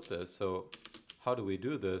now build this, so how do we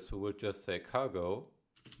do this? We will just say cargo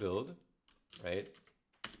build, right?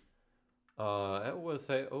 And we'll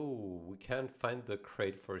say, oh, we can't find the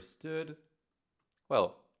crate for std.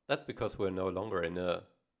 Well, that's because we're no longer in a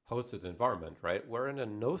hosted environment, right? We're in a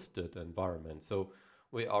no-std environment, so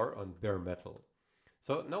we are on bare metal.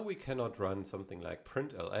 So now we cannot run something like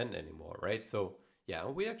println anymore, right? So yeah,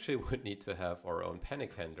 we actually would need to have our own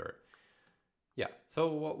panic handler. Yeah,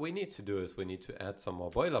 so what we need to do is we need to add some more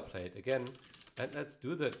boilerplate again, and let's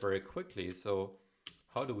do that very quickly. So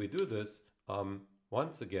how do we do this?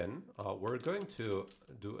 Once again, we're going to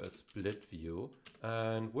do a split view,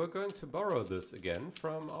 and we're going to borrow this again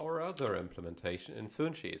from our other implementation in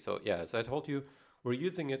sunxi. So yeah, as I told you, we're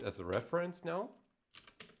using it as a reference now.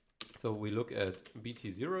 So we look at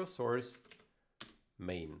BT0 source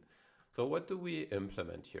main. So what do we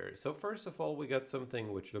implement here? So first of all, we got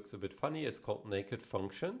something which looks a bit funny. It's called naked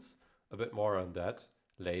functions. A bit more on that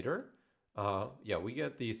later. Yeah, we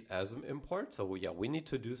get these ASM imports. So yeah, we need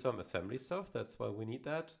to do some assembly stuff. That's why we need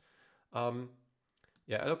that.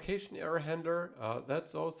 Yeah, allocation error handler.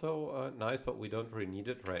 That's also nice, but we don't really need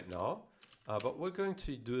it right now. But we're going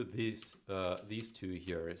to do these two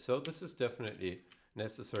here. So this is definitely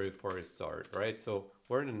necessary for a start, right? So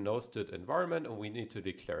we're in a no-std environment and we need to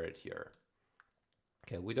declare it here.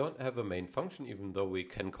 Okay, we don't have a main function, even though we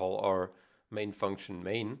can call our main function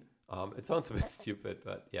main. It sounds a bit stupid,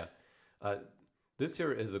 but yeah. This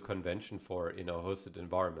here is a convention for, hosted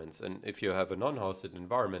environments. And if you have a non-hosted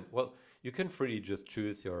environment, well, you can freely just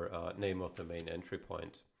choose your name of the main entry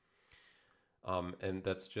point. And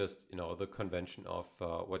that's just, the convention of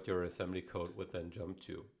what your assembly code would then jump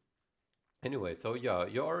to. Anyway, so yeah,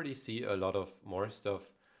 you already see a lot of more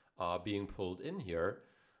stuff being pulled in here.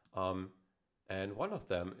 And one of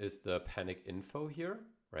them is the panic info here,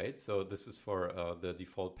 right? So this is for the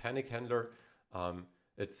default panic handler.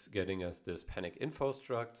 It's getting us this panic info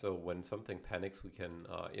struct. So when something panics, we can,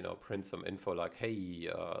 print some info like, hey,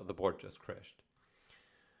 the board just crashed.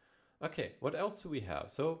 Okay, what else do we have?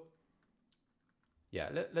 So yeah,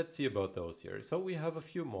 let's see about those here. So we have a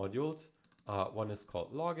few modules. One is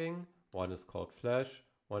called logging. One is called flash,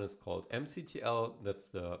 one is called MCTL, that's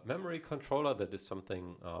the memory controller. That is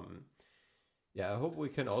something, yeah, I hope we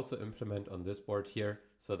can also implement on this board here.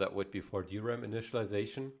 So that would be for DRAM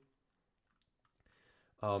initialization.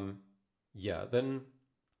 Yeah, then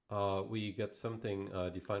we get something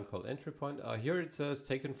defined called entry point. Here it says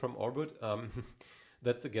taken from oreboot.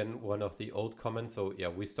 That's again one of the old comments. So yeah,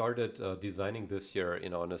 we started designing this here,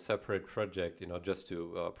 on a separate project, just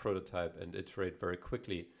to prototype and iterate very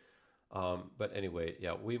quickly. But anyway,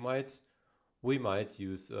 yeah, we might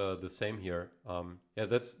use the same here. Yeah,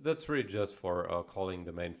 that's really just for calling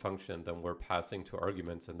the main function. Then we're passing two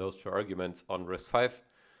arguments, and those two arguments on RISC-V,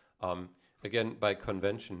 again by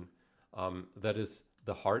convention, that is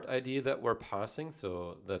the hard ID that we're passing.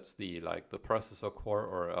 So that's the processor core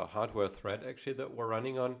or a hardware thread actually that we're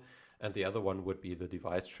running on, and the other one would be the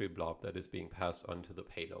device tree blob that is being passed onto the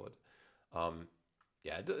payload.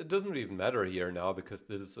 Yeah, it doesn't even matter here now because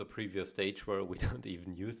this is a previous stage where we don't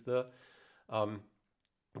even use the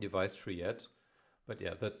device tree yet. But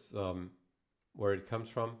yeah, that's where it comes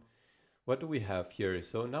from. What do we have here?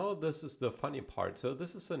 So now this is the funny part. So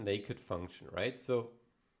this is a naked function, right? So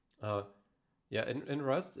yeah, in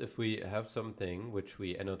Rust, if we have something which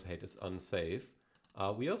we annotate as unsafe,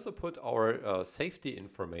 we also put our safety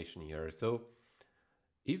information here. So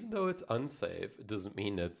even though it's unsafe, it doesn't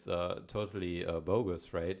mean it's totally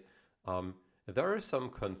bogus, right? There are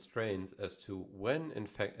some constraints as to when, in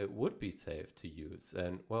fact, it would be safe to use.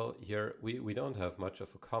 And well, here we don't have much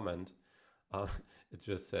of a comment. It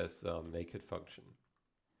just says naked function.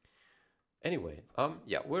 Anyway,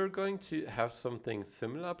 yeah, we're going to have something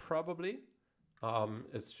similar probably.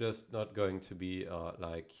 It's just not going to be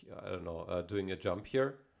like, I don't know, doing a jump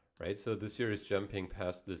here. Right, so this here is jumping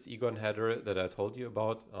past this Egon header that I told you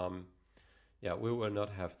about. Yeah, we will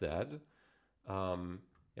not have that.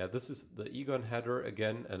 Yeah, yeah, this is the Egon header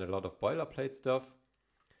again, and a lot of boilerplate stuff.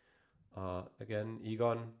 Again,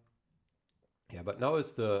 Egon. Yeah, but now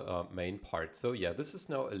is the main part. So yeah, this is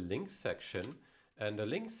now a link section, and the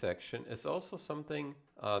link section is also something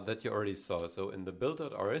that you already saw. So in the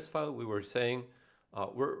build.rs file, we were saying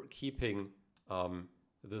we're keeping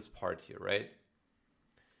this part here, right?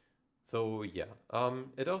 So yeah,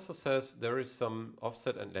 it also says there is some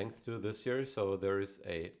offset and length to this here. So there is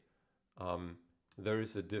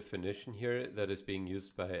a definition here that is being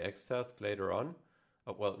used by xtask later on.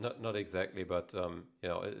 Well, not exactly, but you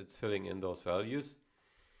know, it's filling in those values.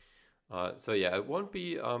 So yeah, it won't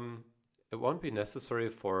be necessary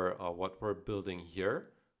for what we're building here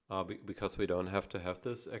because we don't have to have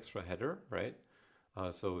this extra header, right?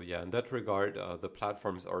 So yeah, in that regard, the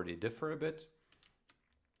platforms already differ a bit.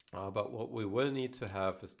 But what we will need to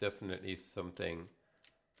have is definitely something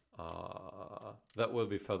that will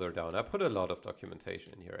be further down. I put a lot of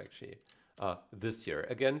documentation in here actually. This year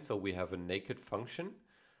again, so we have a naked function,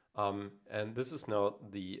 and this is now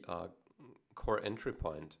the core entry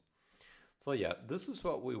point. So yeah, this is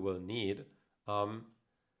what we will need, and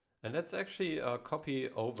let's actually copy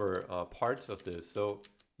over parts of this. So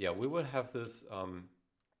yeah, we will have this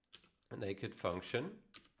naked function.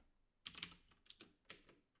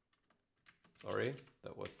 Sorry,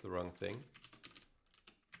 that was the wrong thing.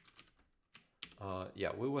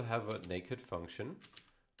 Yeah, we will have a naked function.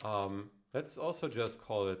 Let's also just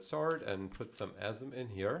call it start and put some asm in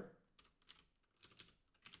here.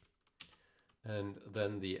 And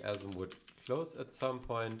then the asm would close at some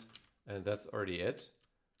point, and that's already it.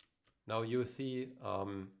 Now you see,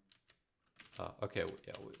 okay,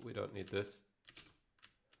 yeah, we don't need this.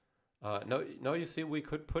 Now you see we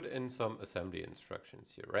could put in some assembly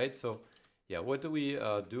instructions here, right? So yeah, what do we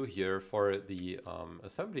do here for the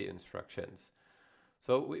assembly instructions?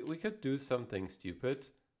 So we could do something stupid.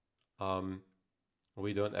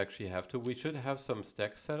 We don't actually have to. We should have some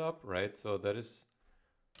stack setup, right? So that is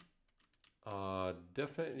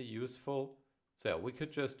definitely useful. So yeah, we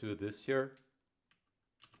could just do this here.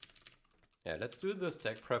 Yeah, let's do the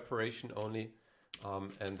stack preparation only,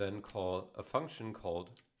 and then call a function called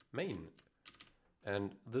main.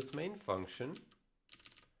 And this main function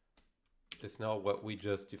is now what we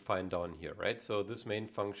just defined down here, right? So this main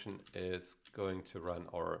function is going to run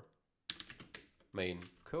our main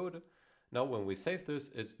code. Now when we save this,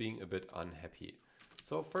 it's being a bit unhappy.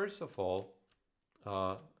 So first of all,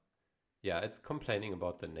 yeah, it's complaining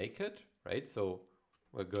about the naked, right? So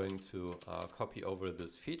we're going to copy over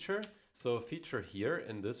this feature. So a feature here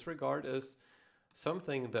in this regard is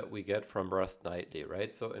something that we get from Rust Nightly,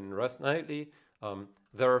 right? So in Rust Nightly,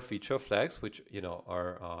 there are feature flags which, you know,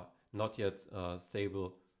 are not yet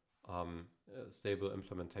stable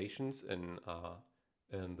implementations in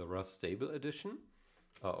the Rust stable edition,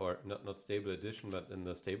 or not stable edition, but in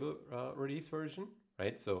the stable release version,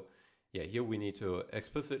 right? So yeah, here we need to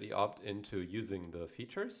explicitly opt into using the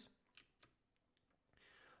features.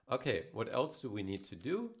 Okay, what else do we need to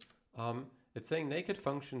do? It's saying naked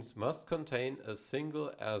functions must contain a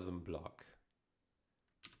single asm block.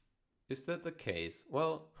 Is that the case?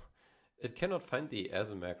 Well, it cannot find the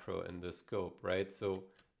asm macro in the scope, right? So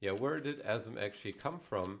yeah, where did asm actually come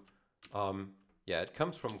from? Yeah, it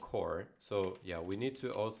comes from core. So yeah, we need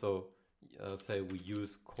to also say we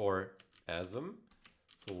use core asm.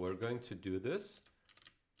 So we're going to do this.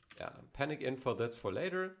 Yeah, panic info, that's for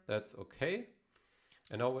later. That's okay.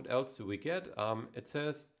 And now what else do we get? It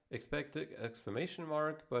says expected exclamation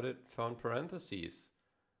mark, but it found parentheses.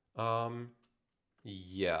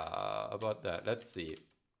 Yeah, about that. Let's see.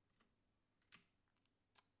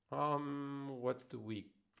 What do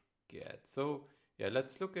we get? So yeah,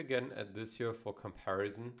 let's look again at this here for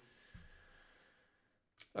comparison.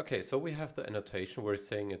 Okay, so we have the annotation. We're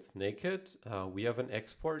saying it's naked. We have an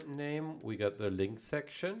export name. We got the link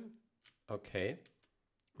section. Okay.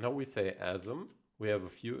 Now we say asm. We have a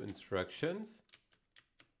few instructions.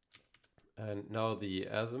 And now the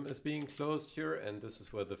asm is being closed here, and this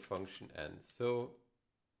is where the function ends. So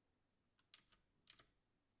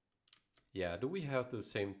yeah, do we have the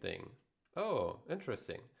same thing? Oh,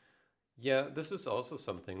 interesting. Yeah, this is also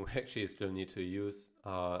something we actually still need to use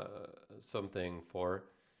something for.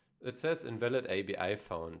 It says invalid ABI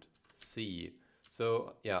found C.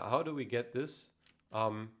 So yeah, how do we get this?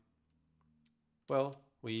 Well,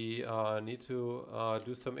 we need to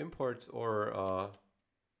do some imports or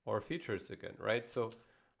features again, right? So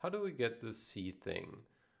how do we get this C thing?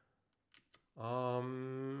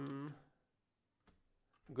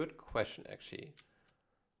 Good question, actually.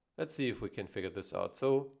 Let's see if we can figure this out.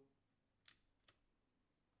 So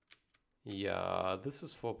Yeah, this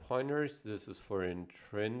is for pointers. This is for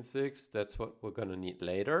intrinsics. That's what we're gonna need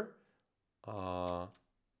later. Okay,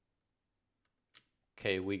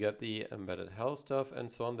 we got the embedded health stuff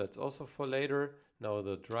and so on. That's also for later. Now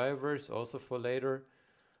the drivers also for later.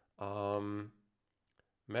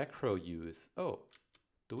 Macro use. Oh,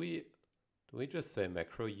 do we just say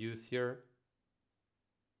macro use here?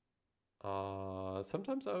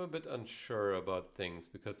 Sometimes I'm a bit unsure about things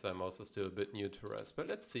because I'm also still a bit new to RISC. But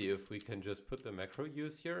let's see if we can just put the macro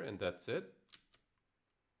use here and that's it.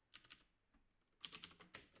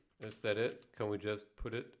 Is that it? Can we just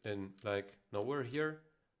put it in like nowhere here?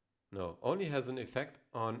 No, only has an effect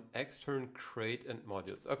on extern crate and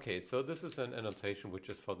modules. Okay, so this is an annotation which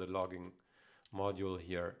is for the logging module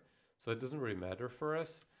here. So it doesn't really matter for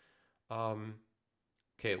us.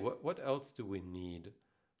 Okay, what else do we need?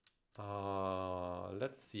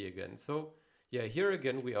 Let's see again. So yeah, here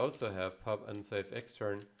again we also have pub unsafe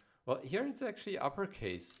extern. Well, here it's actually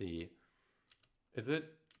uppercase C. Is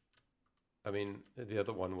it? I mean, the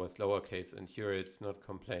other one was lowercase and here it's not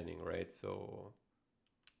complaining, right? So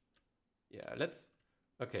yeah, let's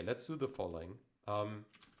do the following.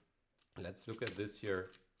 Let's look at this here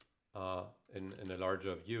in a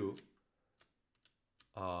larger view.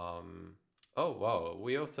 Oh wow,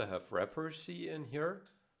 we also have wrapper C in here.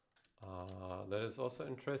 That is also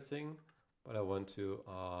interesting, but I want to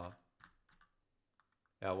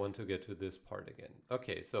get to this part again.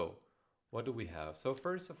 Okay, so what do we have? So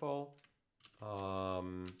first of all,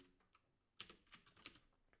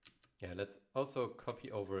 yeah, let's also copy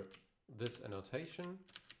over this annotation,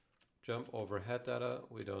 jump over head data.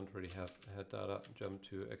 We don't really have head data. Jump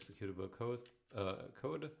to executable code.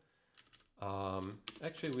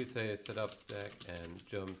 Actually, we say setup stack and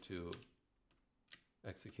jump to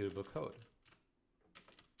executable code.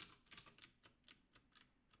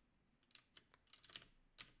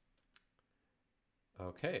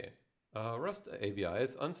 Okay, Rust ABI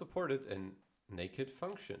is unsupported in naked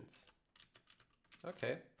functions.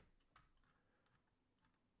 Okay.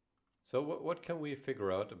 So what can we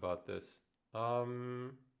figure out about this?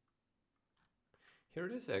 Here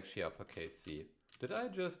it is actually uppercase C. Did I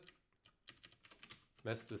just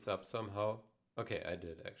mess this up somehow? Okay, I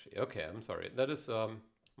did actually. Okay, I'm sorry. That is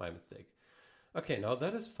my mistake. Okay, now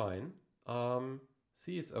that is fine.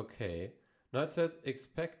 C is okay. Now it says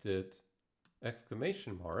expected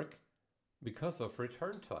exclamation mark because of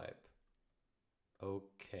return type.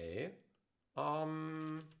 Okay.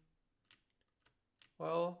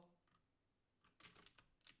 Well,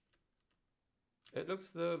 it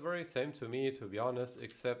looks the very same to me, to be honest,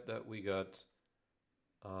 except that we got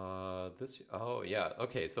this. Oh yeah,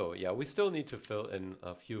 okay, so yeah, we still need to fill in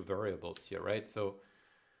a few variables here, right? So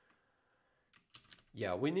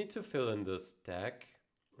yeah, we need to fill in the stack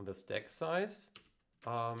size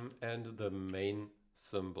and the main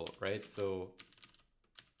symbol, right? So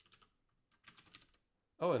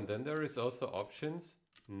oh, and then there is also options,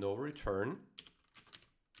 no return.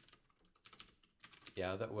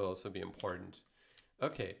 Yeah, that will also be important.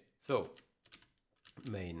 Okay, so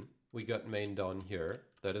main, we got main down here.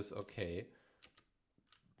 That is okay.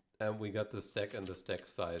 And we got the stack and the stack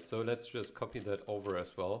size. So let's just copy that over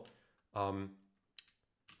as well.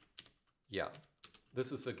 Yeah,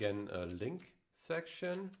 this is again a link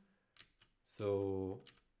section. So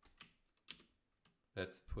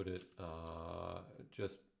let's put it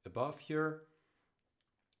just above here.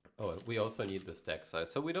 Oh, we also need the stack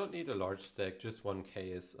size. So we don't need a large stack, just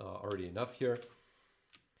 1K is already enough here.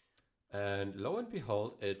 And lo and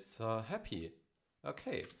behold, it's happy.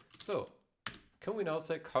 Okay, so can we now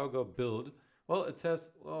say cargo build? Well, it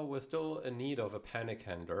says, well, we're still in need of a panic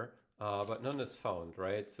handler, but none is found,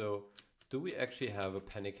 right? So do we actually have a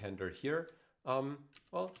panic handler here?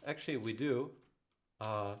 Well, actually we do.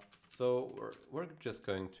 So we're just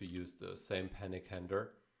going to use the same panic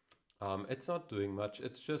handler. It's not doing much.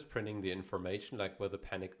 It's just printing the information like where the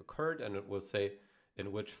panic occurred, and it will say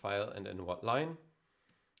in which file and in what line.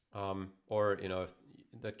 Or, you know, if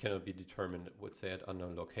that cannot be determined, it would say at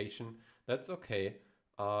unknown location. That's okay.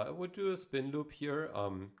 It would do a spin loop here.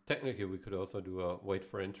 Technically, we could also do a wait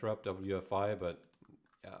for interrupt WFI, but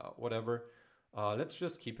yeah, whatever. Let's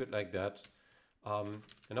just keep it like that. And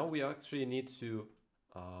now we actually need to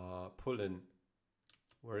pull in,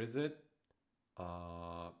 where is it?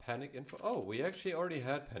 Panic info. Oh, we actually already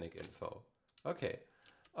had panic info. Okay.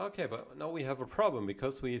 Okay, but now we have a problem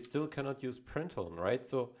because we still cannot use println, right?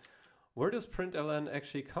 So where does println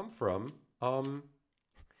actually come from?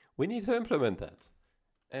 We need to implement that.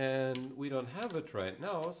 And we don't have it right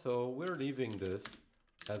now, so we're leaving this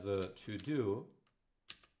as a to-do.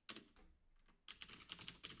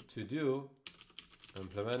 To-do,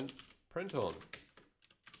 implement print on.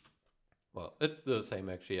 Well, it's the same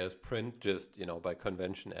actually as print, just, you know, by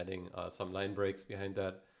convention adding some line breaks behind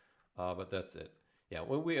that, but that's it. Yeah,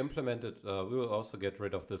 when we implement it, we will also get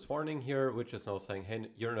rid of this warning here, which is now saying, hey,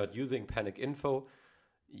 you're not using panic info.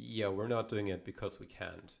 Yeah, we're not doing it because we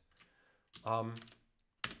can't.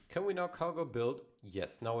 Can we now cargo build?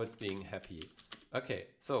 Yes, now it's being happy. Okay,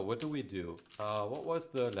 so what do we do? What was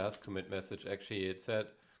the last commit message? Actually, it said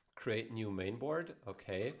create new mainboard.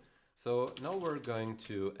 Okay, so now we're going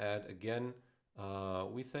to add again.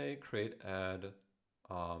 We say create add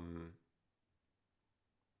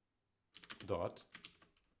dot.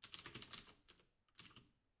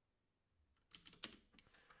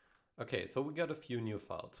 Okay, so we got a few new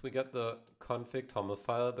files. We got the config toml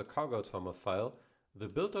file, the cargo toml file, the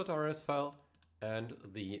build.rs file, and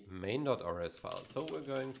the main.rs file. So we're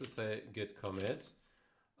going to say git commit.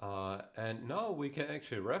 And now we can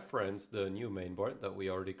actually reference the new mainboard that we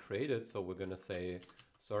already created. So we're going to say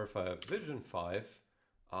StarFive VisionFive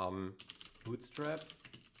bootstrap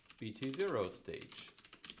BT0 stage.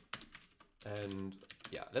 And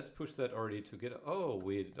yeah, let's push that already to git. Oh,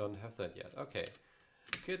 we don't have that yet. Okay.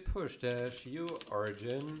 Git push dash u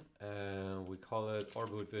origin, and we call it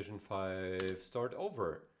oreboot VisionFive start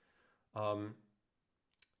over.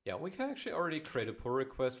 Yeah, we can actually already create a pull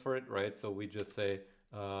request for it, right? So we just say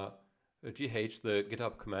GH, the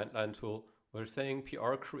GitHub command line tool. We're saying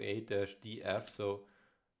pr create dash df. So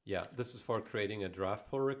yeah, this is for creating a draft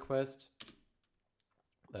pull request.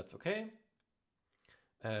 That's okay.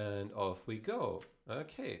 And off we go.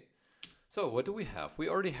 Okay. So what do we have? We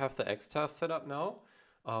already have the xtask set up now.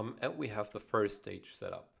 And we have the first stage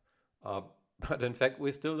set up. But in fact,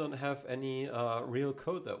 we still don't have any real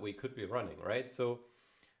code that we could be running, right? So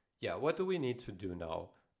yeah, what do we need to do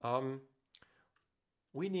now?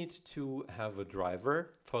 We need to have a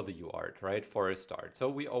driver for the UART, right? For a start. So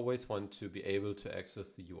we always want to be able to access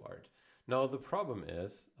the UART. Now the problem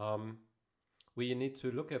is we need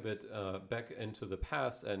to look a bit back into the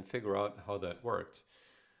past and figure out how that worked.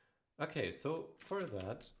 Okay, so for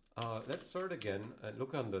that, let's start again and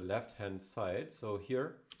look on the left-hand side. So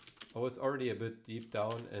here, I was already a bit deep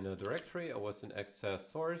down in a directory. I was in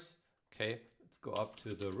xtask source. Okay, let's go up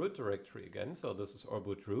to the root directory again. So this is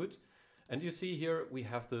oreboot root. And you see here, we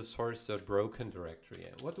have the source.broken directory.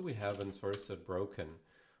 And what do we have in source.broken?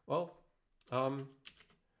 Well,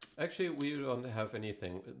 actually, we don't have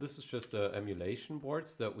anything. This is just the emulation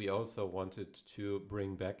boards that we also wanted to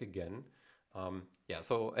bring back again. Yeah,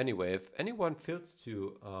 so anyway, if anyone feels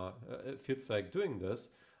like doing this,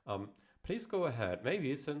 please go ahead.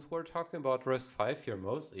 Maybe since we're talking about RISC-V here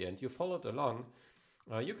mostly and you followed along,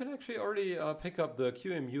 you can actually already pick up the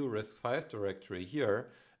QEMU RISC-V directory here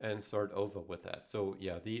and start over with that. So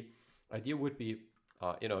yeah, the idea would be,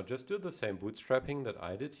 you know, just do the same bootstrapping that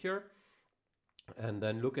I did here and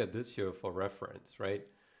then look at this here for reference, right?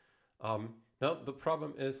 Now the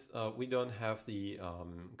problem is we don't have the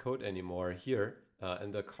code anymore here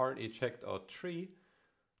in the currently checked out tree.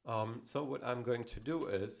 So what I'm going to do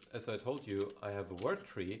is, as I told you, I have a work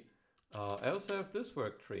tree. I also have this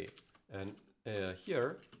work tree, and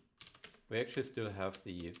here we actually still have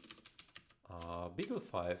the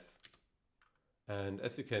BeagleV. And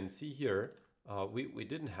as you can see here, we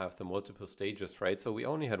didn't have the multiple stages, right? So we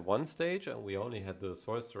only had one stage and we only had the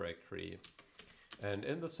source directory. And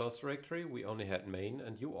in the source directory, we only had main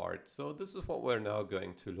and UART. So this is what we're now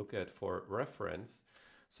going to look at for reference.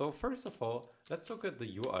 So first of all, let's look at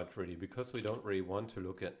the UART really, because we don't really want to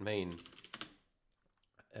look at main.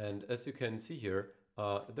 And as you can see here,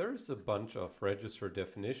 there is a bunch of register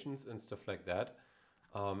definitions and stuff like that.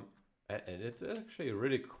 And it's actually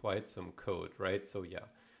really quite some code, right? So yeah,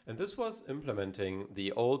 and this was implementing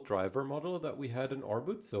the old driver model that we had in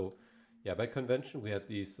oreboot. So yeah, by convention, we had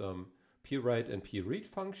these pwrite and pread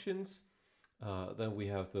functions. Then we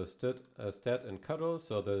have the stat and cuddle,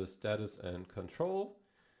 so the status and control.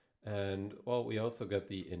 And well, we also got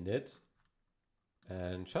the init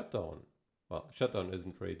and shutdown. Well, shutdown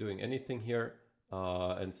isn't really doing anything here,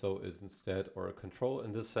 and so is instead or a control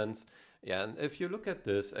in this sense. Yeah, and if you look at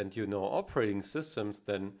this and you know operating systems,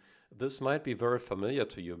 then this might be very familiar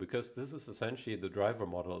to you, because this is essentially the driver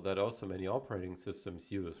model that also many operating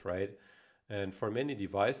systems use, right? And for many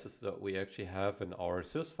devices that we actually have in our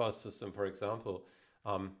SysFile system, for example,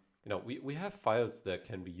 you know, we have files that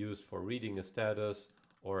can be used for reading a status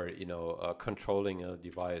or, you know, controlling a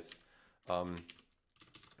device.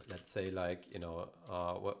 Let's say, like, you know,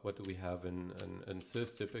 what do we have in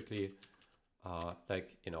Sys typically?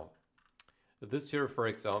 Like, you know, this here, for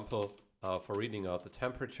example, for reading out the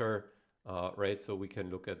temperature, right? So we can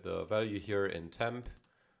look at the value here in temp.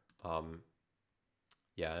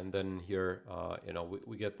 Yeah, and then here, you know,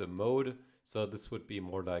 we get the mode. So this would be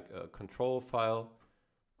more like a control file.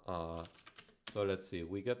 So let's see,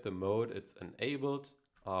 we get the mode, it's enabled.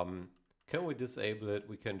 Can we disable it?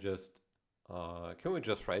 We can just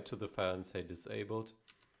write to the file and say disabled?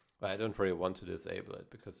 Well, I don't really want to disable it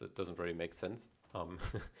because it doesn't really make sense. I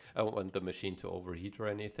don't want the machine to overheat or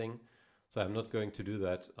anything. So I'm not going to do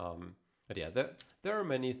that. But yeah, there are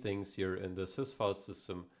many things here in the sysfile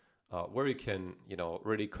system where you can, you know,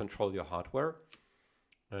 really control your hardware.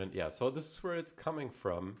 And yeah, so this is where it's coming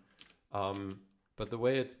from. But the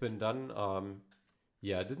way it's been done,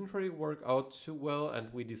 yeah, it didn't really work out too well.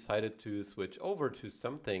 And we decided to switch over to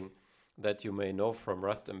something that you may know from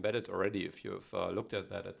Rust Embedded already if you've looked at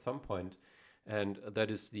that at some point. And that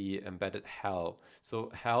is the embedded HAL.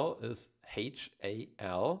 So HAL is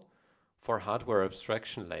HAL for hardware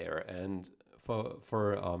abstraction layer, and for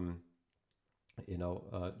you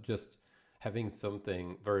know, just having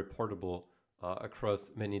something very portable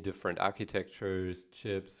across many different architectures,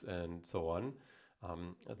 chips, and so on.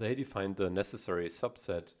 They defined the necessary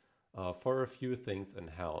subset for a few things in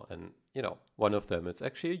HAL, and you know, one of them is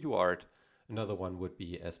actually a UART. Another one would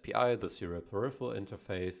be SPI, the serial peripheral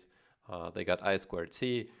interface. They got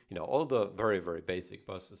I2C, you know, all the very, very basic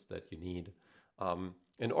buses that you need.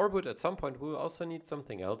 In oreboot, at some point, we will also need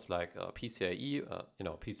something else like PCIe, you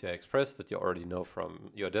know, PCI Express that you already know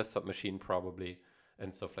from your desktop machine probably,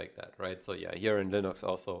 and stuff like that, right? So yeah, here in Linux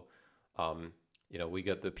also, you know, we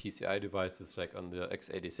get the PCI devices like on the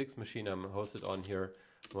x86 machine I'm hosted on here.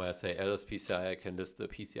 When I say LSPCI, I can list the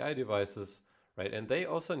PCI devices, right? And they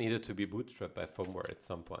also needed to be bootstrapped by firmware at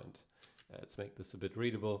some point. Let's make this a bit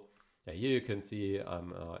readable. Yeah, here you can see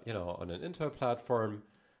I'm, you know, on an Intel platform,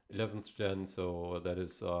 11th gen, so that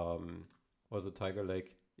is, was it Tiger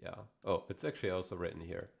Lake? Yeah. Oh, it's actually also written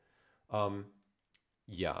here.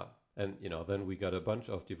 Yeah, and you know, then we got a bunch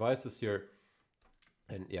of devices here,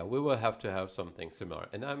 and yeah, we will have to have something similar.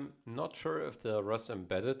 And I'm not sure if the Rust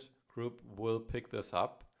Embedded group will pick this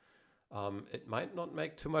up. It might not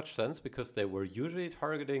make too much sense because they were usually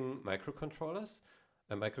targeting microcontrollers,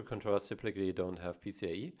 and microcontrollers typically don't have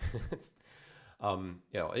PCIe. You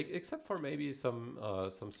know, except for maybe some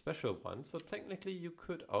special ones. So technically, you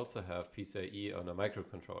could also have PCIe on a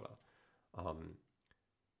microcontroller.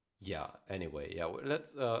 Yeah. Anyway, yeah.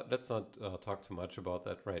 Let's not talk too much about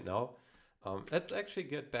that right now. Let's actually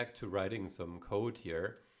get back to writing some code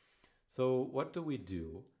here. So what do we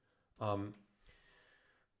do?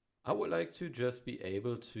 I would like to just be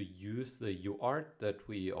able to use the UART that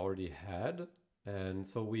we already had, and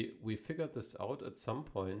so we figured this out at some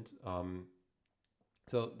point.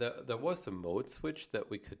 So there was a mode switch that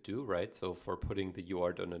we could do, right? So for putting the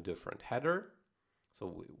UART on a different header.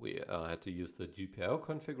 So we had to use the GPIO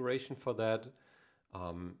configuration for that.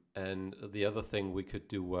 And the other thing we could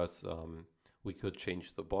do was we could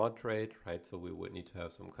change the baud rate, right? So we would need to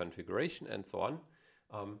have some configuration and so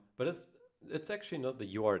on. But it's actually not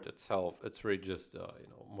the UART itself. It's really just you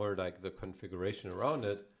know, more like the configuration around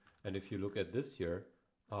it. And if you look at this here,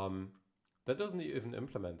 that doesn't even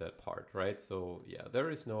implement that part, right? So yeah, there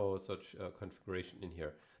is no such configuration in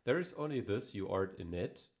here. There is only this UART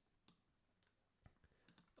init.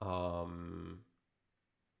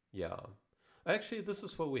 Yeah, actually this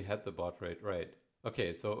is what we had the baud rate, right?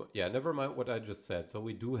 Okay, so yeah, never mind what I just said. So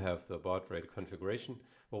we do have the baud rate configuration,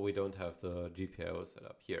 but we don't have the GPIO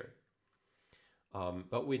setup here.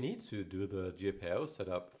 But we need to do the GPIO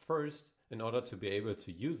setup first in order to be able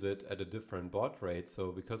to use it at a different baud rate.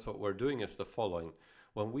 So because what we're doing is the following.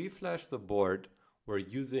 When we flash the board, we're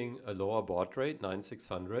using a lower baud rate,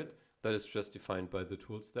 9600. That is just defined by the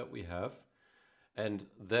tools that we have. And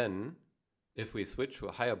then if we switch to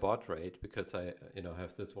a higher baud rate, because I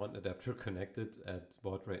have this one adapter connected at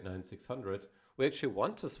baud rate 9600, we actually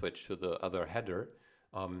want to switch to the other header,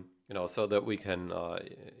 so that we can,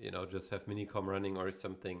 just have Minicom running or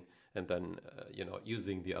something, and then,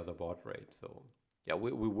 using the other baud rate. So yeah,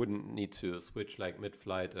 we wouldn't need to switch like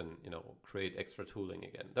mid-flight and, create extra tooling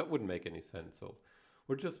again. That wouldn't make any sense. So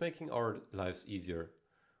we're just making our lives easier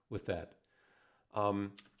with that.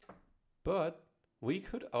 But we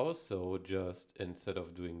could also just, instead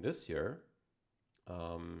of doing this here,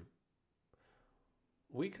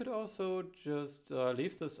 we could also just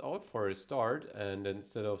leave this out for a start, and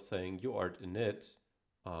instead of saying UART init,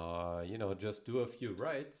 just do a few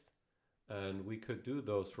writes, and we could do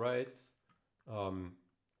those writes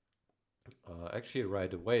actually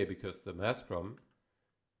right away, because the maskrom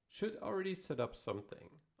should already set up something.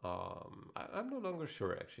 I'm no longer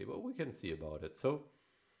sure actually, but we can see about it. So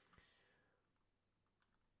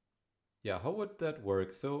yeah, how would that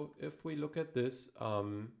work? So if we look at this,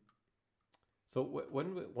 So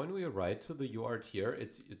when we write to the UART here,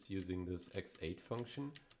 it's using this x8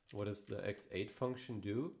 function. What does the x8 function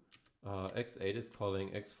do? X8 is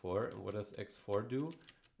calling x4, and what does x4 do?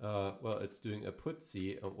 Well, it's doing a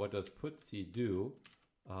putc, and what does putc do?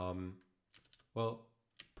 Well,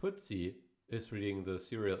 putc is reading the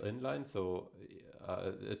serial inline, so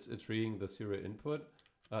it's reading the serial input.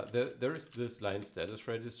 There is this line status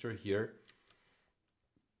register here,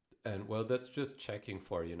 and well, that's just checking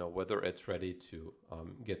for, you know, whether it's ready to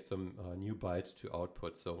get some new byte to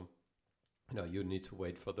output. So, you know, you need to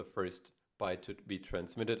wait for the first byte to be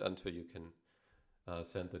transmitted until you can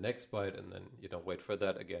send the next byte, and then, you know, wait for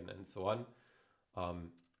that again, and so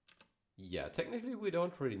on. Yeah, technically we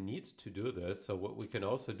don't really need to do this. So what we can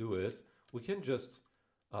also do is we can just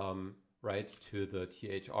write to the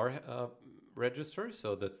THR register.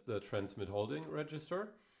 So that's the transmit holding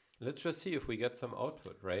register. Let's just see if we get some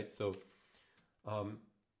output, right? So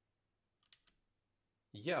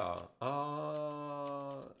yeah,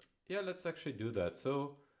 let's actually do that.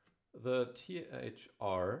 So the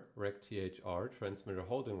THR, rect THR, transmitter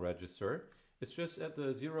holding register, is just at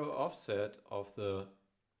the 0 offset of the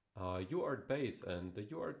UART base, and the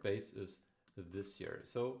UART base is this here.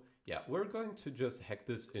 So yeah, we're going to just hack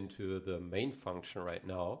this into the main function right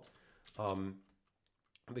now,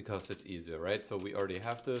 because it's easier, right? So we already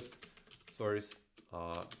have this source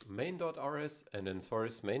main.rs and then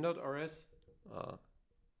source main.rs.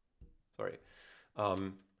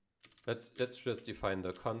 Let's just define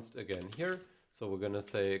the const again here. So we're gonna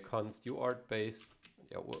say const UART base.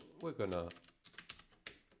 Yeah, we're gonna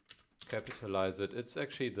capitalize it. It's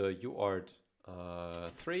actually the UART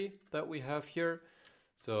 3 that we have here.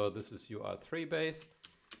 So this is UART 3 base.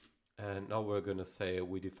 And now we're gonna say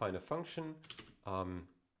we define a function.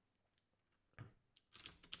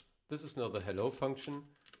 This is now the hello function.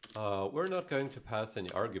 We're not going to pass any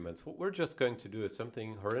arguments. What we're just going to do is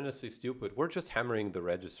something horrendously stupid. We're just hammering the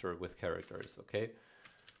register with characters, okay?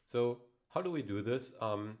 So how do we do this?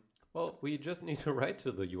 Well, we just need to write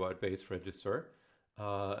to the UART base register.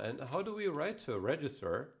 And how do we write to a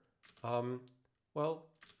register?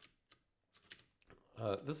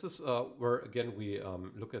 This is where, again, we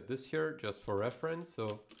look at this here just for reference.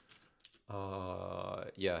 So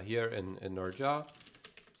yeah, here in nezha.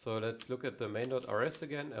 So let's look at the main.rs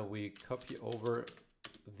again, and we copy over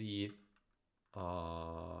the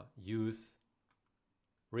use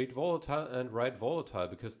read volatile and write volatile,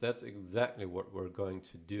 because that's exactly what we're going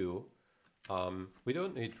to do. We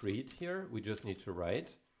don't need read here, we just need to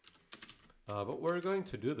write. But we're going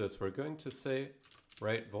to do this. We're going to say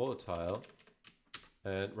write volatile,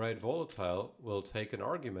 and write volatile will take an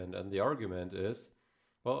argument, and the argument is,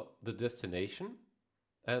 well, the destination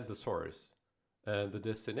and the source. And the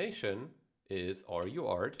destination is our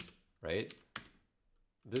UART, right?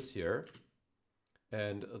 This here.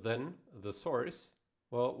 And then the source,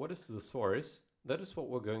 well, what is the source? That is what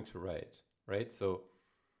we're going to write, right? So,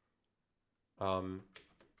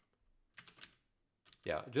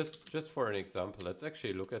 yeah, just for an example, let's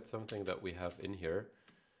actually look at something that we have in here.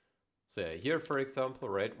 So yeah, here, for example,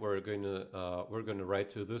 right, we're going to write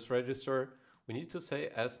to this register. We need to say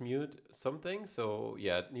as mute something. So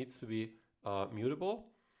yeah, it needs to be mutable,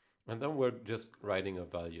 and then we're just writing a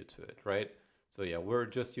value to it, right? So yeah, we're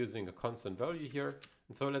just using a constant value here,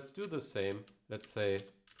 and so let's do the same. Let's say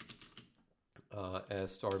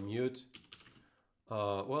as star mute,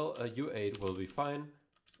 well, a U8 will be fine,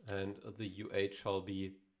 and the U8 shall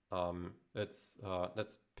be let's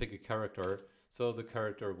pick a character. So the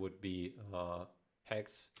character would be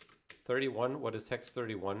hex 31. What is hex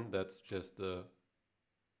 31? That's just the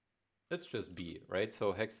It's just B, right?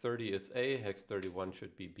 So hex 30 is A, hex 31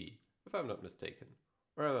 should be B, if I'm not mistaken.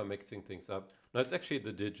 Or am I mixing things up? No, it's actually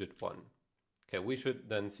the digit 1. Okay, we should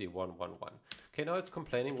then see 111. Okay, now it's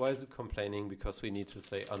complaining. Why is it complaining? Because we need to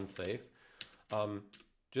say unsafe.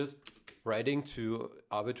 Just writing to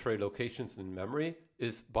arbitrary locations in memory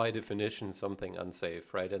is by definition something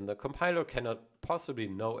unsafe, right? And the compiler cannot possibly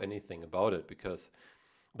know anything about it, because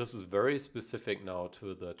this is very specific now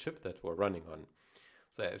to the chip that we're running on.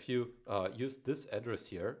 So if you use this address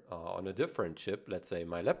here on a different chip, let's say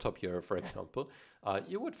my laptop here, for example,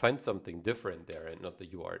 you would find something different there and not the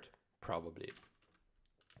UART, probably.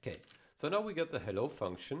 Okay, so now we get the hello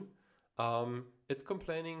function. It's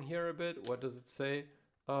complaining here a bit. What does it say?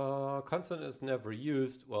 Constant is never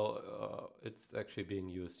used. Well, it's actually being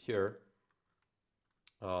used here.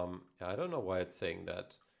 Yeah, I don't know why it's saying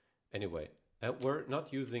that. Anyway, and we're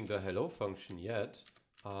not using the hello function yet.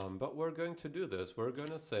 But we're going to do this. We're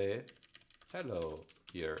going to say hello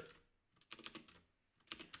here.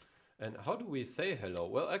 And how do we say hello?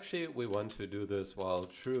 Well, actually, we want to do this while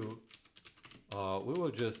true we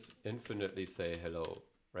will just infinitely say hello,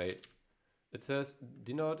 right? It says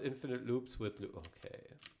denote infinite loops with loop.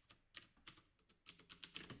 Okay.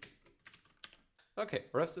 Okay,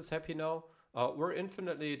 Rust is happy now. We're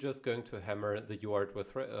infinitely just going to hammer the UART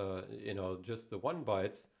with, just the 1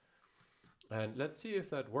 bytes. And let's see if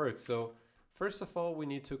that works. So first of all, we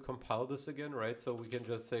need to compile this again, right? So we can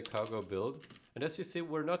just say cargo build. And as you see,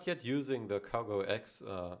 we're not yet using the cargo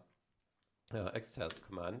xtask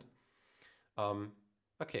command.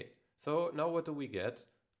 Okay, so now what do we get?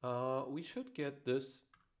 We should get this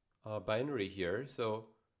binary here. So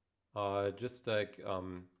just like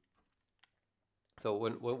so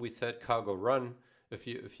when we said cargo run, if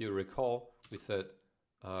you recall, we said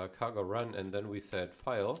cargo run and then we said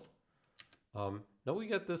file. Now we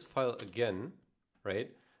get this file again,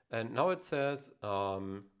 right? And now it says,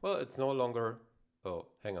 well, it's no longer, oh,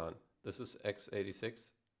 hang on, this is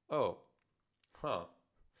x86. Oh, huh.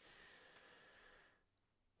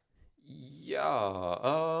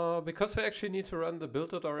 Yeah, because we actually need to run the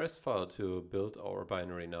build.rs file to build our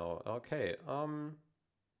binary now. Okay,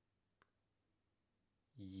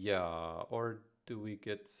 yeah, or do we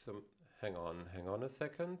get some, hang on a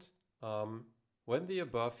second. When the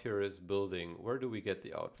above here is building, where do we get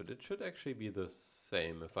the output? It should actually be the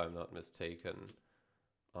same if I'm not mistaken.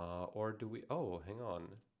 Or do we, oh,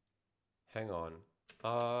 hang on.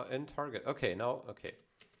 In target, okay,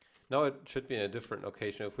 now it should be in a different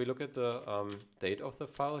location. If we look at the date of the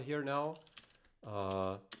file here now,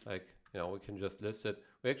 we can just list it.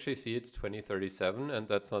 We actually see it's 2037 and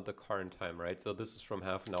that's not the current time, right? So this is from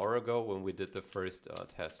half an hour ago when we did the first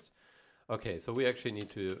test. Okay, so we actually need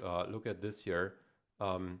to look at this here.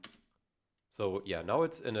 So yeah, now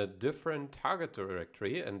it's in a different target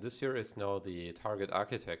directory and this here is now the target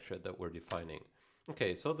architecture that we're defining.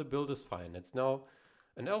 Okay, so the build is fine. It's now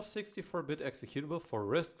an ELF64-bit executable for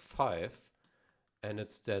RISC-V and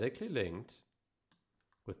it's statically linked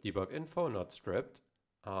with debug info, not stripped.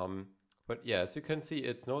 But yeah, as you can see,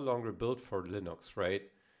 it's no longer built for Linux, right?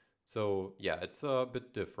 So yeah, it's a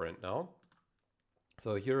bit different now.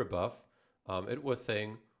 So here above, it was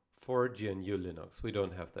saying for GNU Linux. We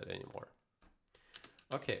don't have that anymore.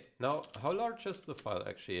 Okay, now how large is the file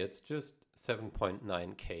actually? It's just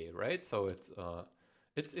 7.9K, right? So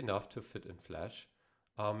it's enough to fit in Flash.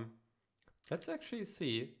 Let's actually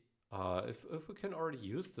see if we can already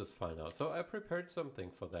use this file now. So I prepared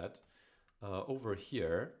something for that over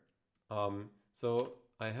here. So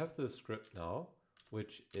I have this script now,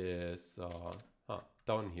 which is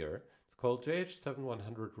down here. It's called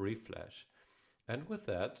JH7100 reflash. And with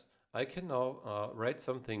that, I can now write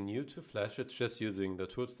something new to Flash. It's just using the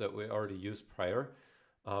tools that we already used prior.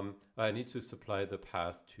 I need to supply the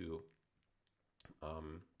path to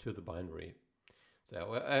the binary.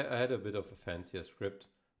 So I had a bit of a fancier script.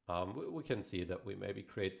 We can see that we maybe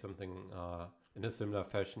create something in a similar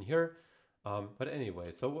fashion here. But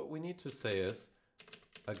anyway, so what we need to say is,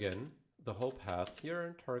 again, the whole path here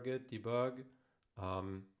in target debug,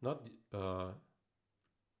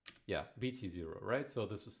 BT0, right? So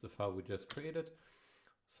this is the file we just created.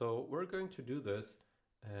 So we're going to do this,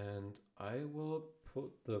 and I will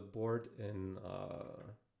put the board in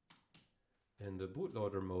the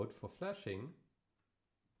bootloader mode for flashing.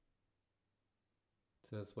 It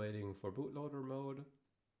says waiting for bootloader mode.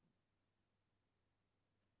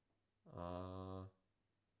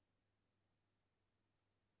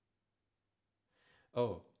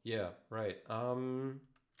 Oh, yeah, right.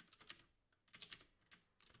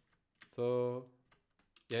 So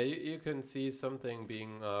yeah, you can see something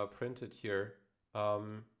being printed here.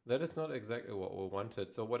 That is not exactly what we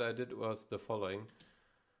wanted. So what I did was the following.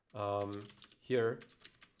 Here.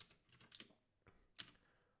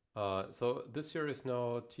 So this here is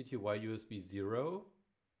now TTY USB 0.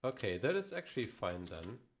 Okay, that is actually fine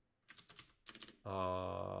then.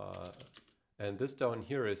 And this down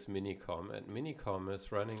here is Minicom, and Minicom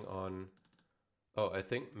is running on, oh, I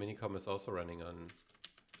think Minicom is also running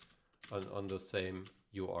on the same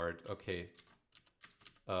UART. Okay,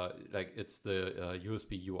 like it's the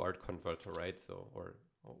USB UART converter, right? So, or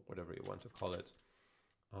whatever you want to call it.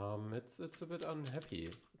 It's a bit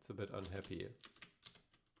unhappy. It's a bit unhappy.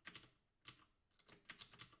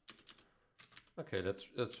 Okay,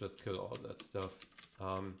 let's just kill all that stuff.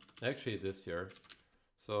 Actually this here.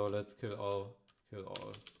 So let's kill all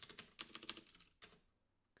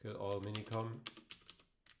Minicom.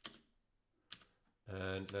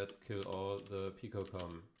 And let's kill all the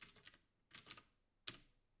Picocom.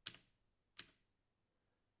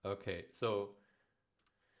 Okay, so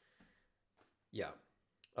yeah,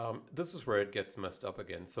 this is where it gets messed up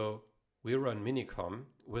again. So we run Minicom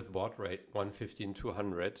with baud rate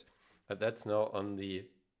 115/200, That's now on the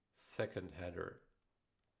second header.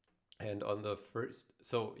 And on the first,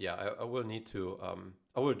 so yeah, I will need to,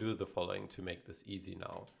 I will do the following to make this easy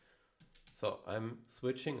now. So I'm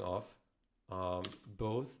switching off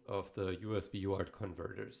both of the USB UART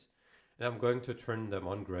converters, and I'm going to turn them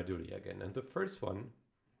on gradually again. And the first one,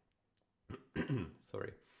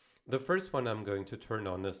 sorry, the first one I'm going to turn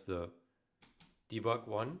on is the debug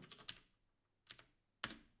one,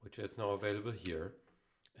 which is now available here.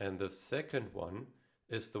 And the second one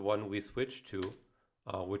is the one we switched to,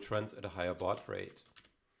 which runs at a higher baud rate.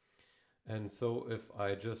 And so if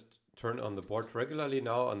I just turn on the board regularly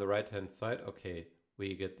now on the right hand side, okay,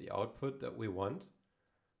 we get the output that we want.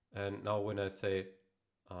 And now when I say,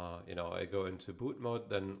 you know, I go into boot mode,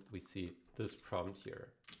 then we see this prompt here.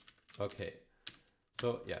 Okay,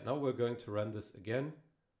 so yeah, now we're going to run this again.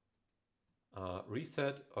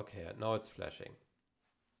 Reset, okay, now it's flashing.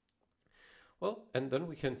 Well, and then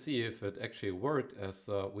we can see if it actually worked as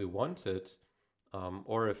we wanted,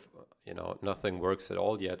 or if, you know, nothing works at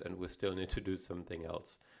all yet and we still need to do something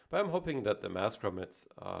else. But I'm hoping that the Mascrom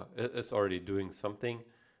is already doing something,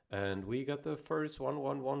 and we got the first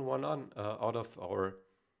 1111 on out of our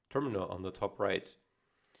terminal on the top right.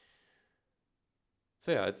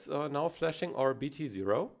 So yeah, it's now flashing our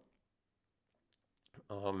BT0.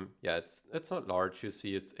 Yeah, it's not large. You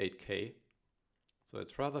see, it's 8K. So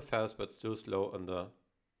it's rather fast, but still slow on the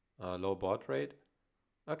low baud rate.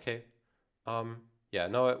 Okay. Yeah,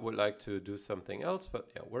 now I would like to do something else, but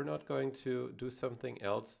yeah, we're not going to do something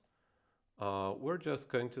else. We're just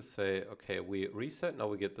going to say, okay, we reset. Now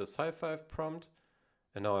we get the SiFive prompt,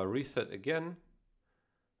 and now I reset again,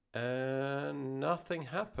 and nothing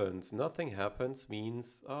happens. Nothing happens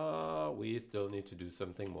means we still need to do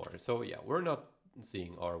something more. So yeah, we're not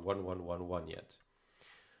seeing our 1111 yet.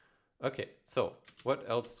 Okay, so what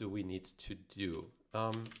else do we need to do?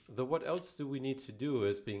 The what else do we need to do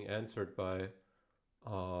is being answered by,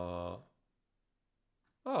 oh,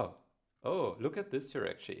 look at this here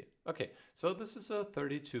actually. Okay, so this is a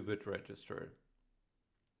 32-bit register.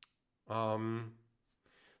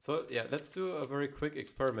 So yeah, let's do a very quick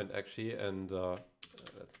experiment actually, and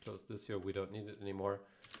let's close this here, we don't need it anymore.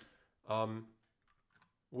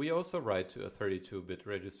 We also write to a 32-bit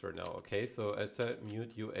register now, okay? So I said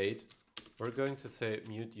mute U8, we're going to say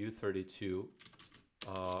mute U32.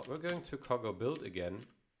 We're going to cargo build again.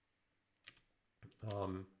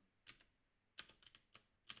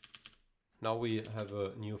 Now we have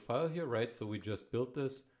a new file here, right? So we just built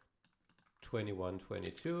this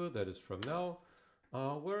 2122, that is from now.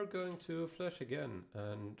 We're going to flash again,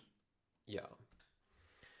 and yeah.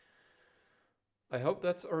 I hope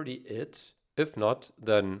that's already it. If not,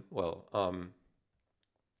 then, well,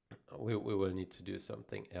 we will need to do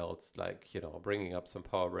something else, like, you know, bringing up some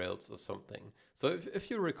power rails or something. So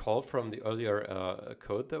if you recall from the earlier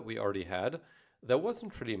code that we already had, there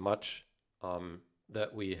wasn't really much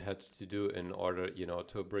that we had to do in order, you know,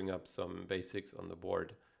 to bring up some basics on the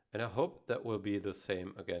board. And I hope that will be the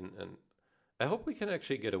same again. And I hope we can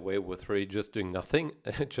actually get away with really just doing nothing,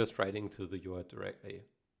 just writing to the UART directly.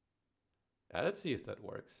 Yeah, let's see if that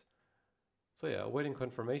works. So yeah, awaiting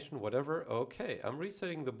confirmation, whatever. Okay, I'm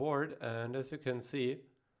resetting the board, and as you can see,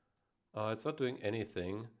 it's not doing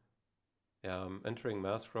anything. Yeah, I'm entering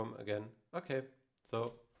Mascrom again. Okay,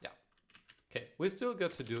 so yeah. Okay, we still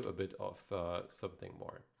got to do a bit of something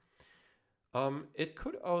more. It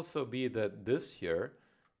could also be that this here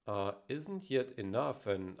isn't yet enough,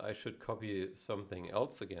 and I should copy something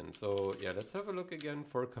else again. So yeah, let's have a look again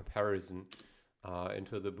for comparison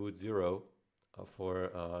into the boot 0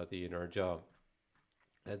 for the nezha.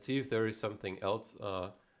 Let's see if there is something else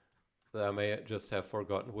that I may just have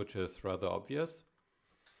forgotten, which is rather obvious.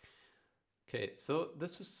 Okay, so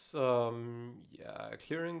this is yeah,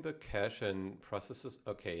 clearing the cache and processes.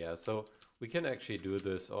 Okay, yeah, so we can actually do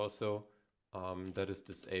this also. That is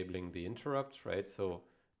disabling the interrupts, right? So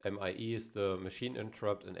MIE is the machine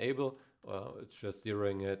interrupt enable. It's just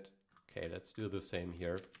zeroing it. Okay, let's do the same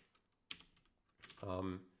here.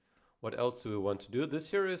 What else do we want to do? This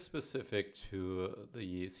here is specific to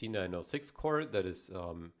the C906 core that is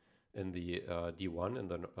in the D1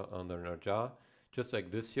 and on the nezha. Just like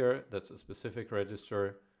this here, that's a specific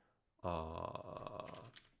register. Oh,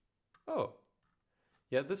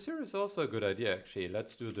 yeah, this here is also a good idea actually.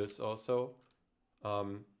 Let's do this also.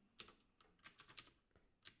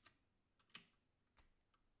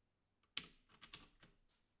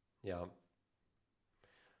 Yeah.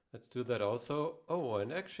 Let's do that also. Oh,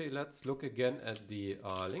 and actually let's look again at the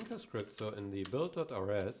linker script. So in the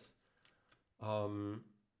build.rs,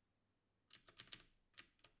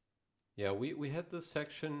 Yeah, we had this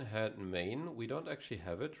section had main. We don't actually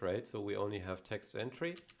have it, right? So we only have text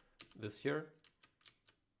entry this here.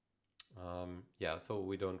 Yeah, so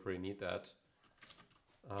we don't really need that.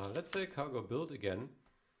 Let's say cargo build again,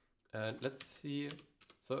 and let's see.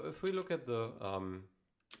 So if we look at the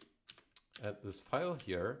at this file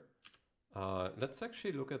here, let's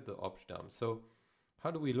actually look at the obj dump. So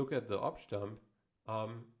how do we look at the obj dump?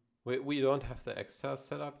 We don't have the xtask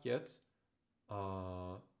set up yet.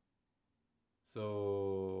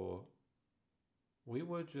 So we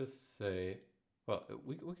will just say, well,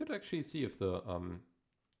 we could actually see if the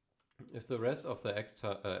rest of the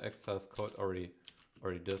xtask code already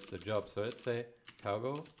does the job. So let's say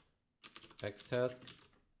cargo xtask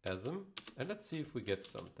asm, and let's see if we get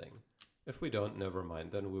something. If we don't, never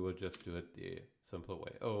mind. Then we will just do it the simple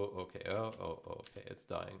way. Oh, okay. Oh, okay. It's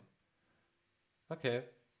dying. Okay.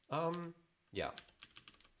 Yeah.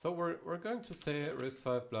 So we're going to say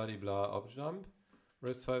RISC-V blah blah obj dump,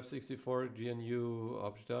 RISC-V 64 GNU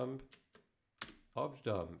obj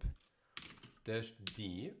dump dash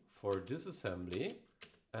D for disassembly,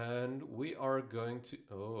 and we are going to,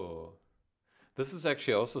 oh, this is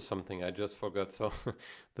actually also something I just forgot. So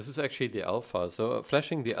this is actually the ELF file. So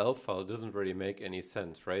flashing the ELF file doesn't really make any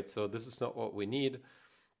sense, right? So this is not what we need.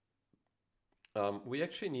 We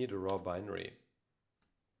actually need a raw binary.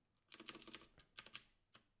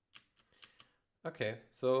 Okay,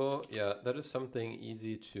 so yeah, that is something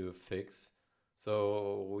easy to fix.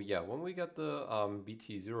 So yeah, when we get the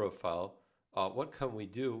BT0 file, what can we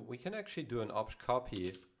do? We can actually do an obj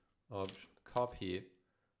copy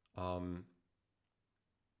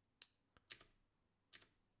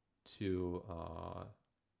to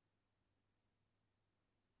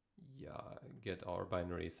yeah, get our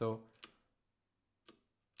binary. So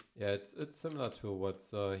yeah, it's similar to what's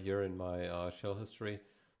here in my shell history.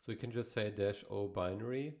 So you can just say -o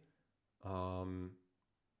binary,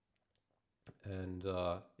 and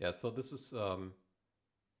yeah. So this is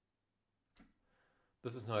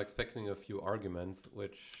now expecting a few arguments,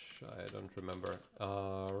 which I don't remember.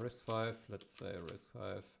 RISC-V, let's say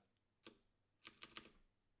RISC-V.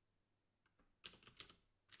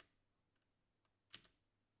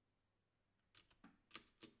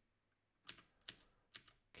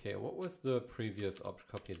 Okay, what was the previous obj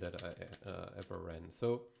copy that I ever ran?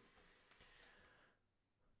 So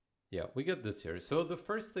yeah, we get this here. So the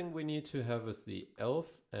first thing we need to have is the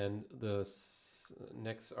ELF, and the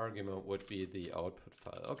next argument would be the output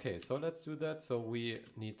file. Okay, so let's do that. So we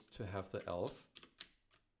need to have the ELF.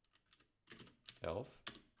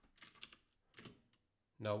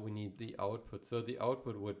 Now we need the output. So the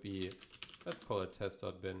output would be, let's call it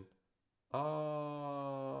test.bin.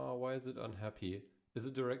 Why is it unhappy? Is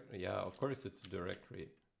it direct? Yeah, of course it's a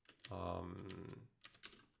directory.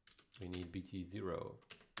 We need BT0.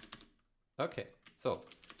 Okay, so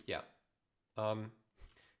yeah.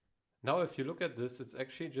 Now if you look at this, it's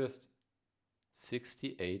actually just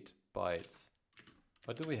 68 bytes.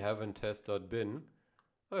 What do we have in test.bin?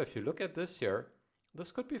 Oh, if you look at this here, this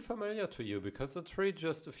could be familiar to you because it's really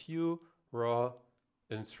just a few raw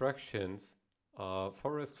instructions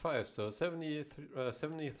for RISC-V. So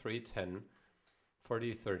 7310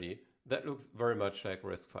 4030. That looks very much like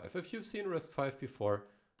RISC-V. If you've seen RISC-V before,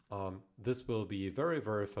 this will be very,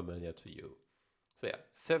 very familiar to you. So yeah,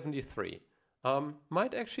 73.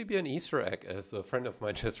 Might actually be an Easter egg, as a friend of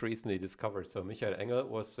mine just recently discovered. So Michael Engel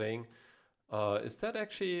was saying, is that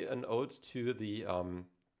actually an ode to the,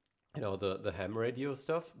 you know, the ham radio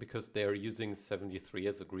stuff? Because they're using 73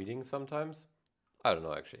 as a greeting sometimes. I don't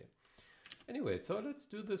know, actually. Anyway, so let's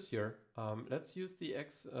do this here. Let's use the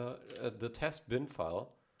test bin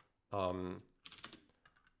file.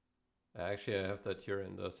 Actually, I have that here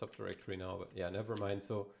in the subdirectory now, but yeah, never mind.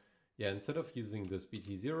 So yeah, instead of using this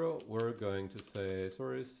BT0, we're going to say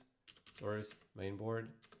source mainboard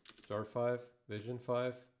StarFive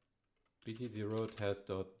VisionFive BT0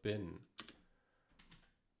 test.bin.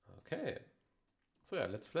 Okay. So yeah,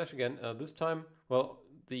 let's flash again. This time, well,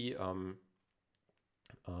 the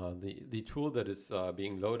tool that is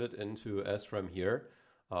being loaded into SRAM here,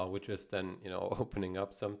 which is then, you know, opening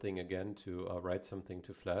up something again to write something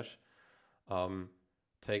to flash,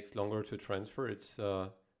 takes longer to transfer. It's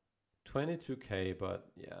 22K,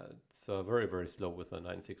 but yeah, it's very, very slow with the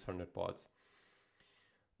 9600 bauds.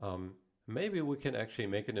 Maybe we can actually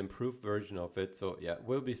make an improved version of it. So yeah, it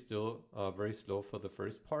will be still very slow for the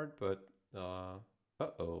first part, but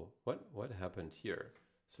uh-oh, what happened here?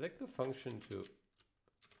 Select the function to...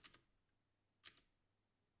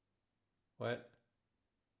 What?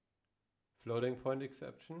 Floating point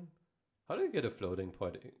exception? How do you get a floating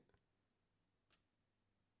point?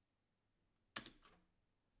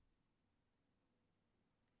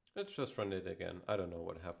 Let's just run it again. I don't know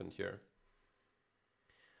what happened here.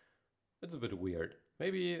 It's a bit weird.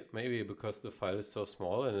 Maybe because the file is so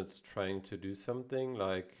small and it's trying to do something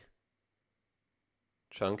like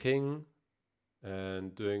chunking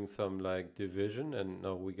and doing some like division, and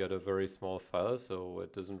now we get a very small file, so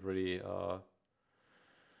it doesn't really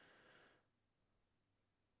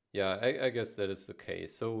yeah, I guess that is the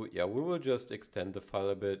case. So yeah, we will just extend the file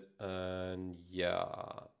a bit, and yeah.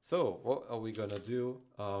 So what are we gonna do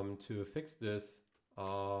to fix this?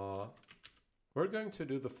 We're going to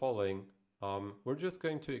do the following. We're just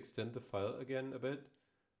going to extend the file again a bit,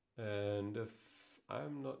 and if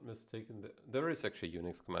I'm not mistaken, there is actually a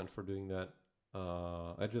Unix command for doing that.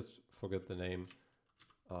 I just forget the name.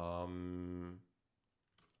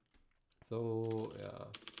 So yeah,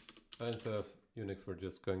 instead of Unix, we're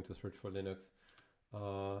just going to search for Linux.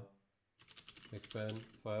 Expand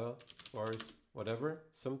file, sparse, whatever,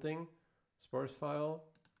 something, sparse file,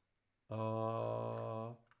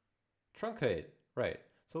 truncate, right.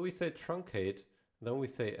 So we say truncate, then we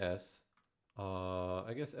say S.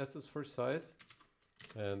 I guess S is for size,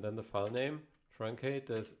 and then the file name, truncate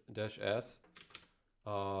 -s.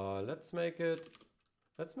 Let's make it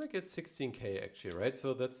 16K actually, right?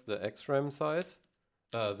 So that's the XRAM size,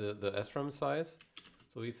 the SRAM size.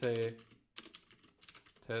 So we say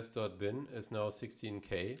test.bin is now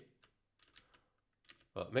 16K.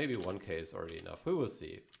 Maybe 1K is already enough. We will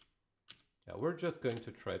see. Yeah, we're just going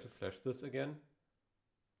to try to flash this again.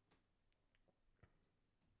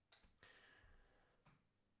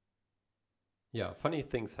 Yeah, funny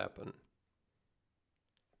things happen.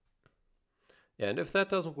 Yeah, and if that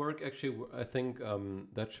doesn't work, actually, I think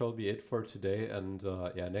that shall be it for today. And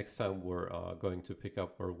yeah, next time we're going to pick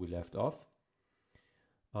up where we left off.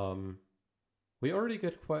 We already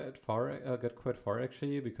get quite far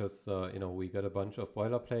actually, because you know, we got a bunch of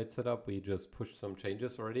boilerplate set up. We just pushed some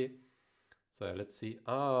changes already. So let's see.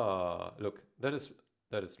 Look, that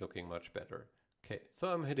is looking much better. Okay, so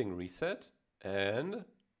I'm hitting reset, and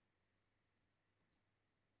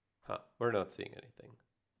we're not seeing anything.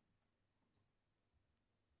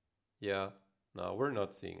 Yeah, no, we're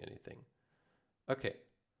not seeing anything. Okay.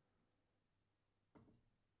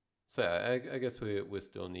 So yeah, I guess we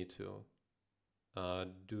still need to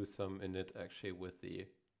do some init actually with the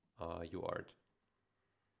UART.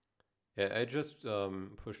 Yeah, I just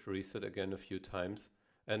pushed reset again a few times,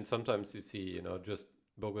 and sometimes you see, you know, just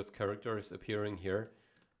bogus characters appearing here.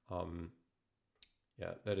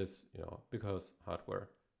 Yeah, that is, you know, because hardware.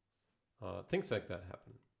 Things like that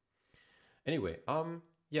happen. Anyway,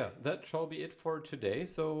 yeah, that shall be it for today.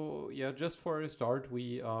 So yeah, just for a start,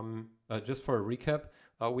 we just for a recap,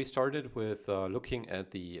 we started with looking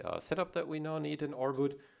at the setup that we now need in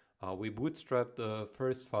oreboot. We bootstrapped the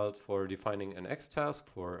first files for defining an xtask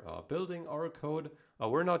for building our code.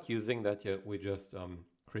 We're not using that yet. We just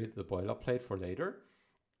create the boilerplate for later.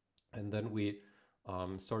 And then we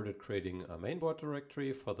started creating a mainboard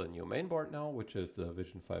directory for the new mainboard now, which is the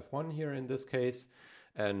VisionFive 1 here in this case.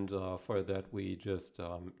 And for that, we just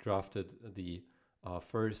drafted the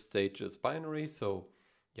first stages binary. So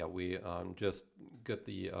yeah, we just got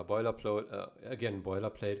the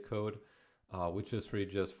boilerplate code, which is really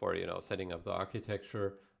just for, you know, setting up the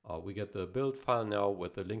architecture. We get the build file now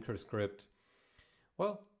with the linker script.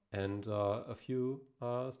 Well, and a few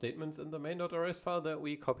statements in the main.rs file that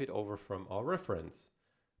we copied over from our reference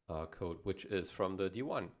code, which is from the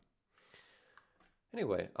D1.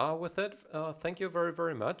 Anyway, with that, thank you very,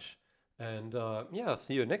 very much. And yeah,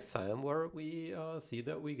 see you next time, where we see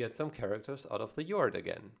that we get some characters out of the UART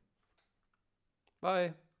again.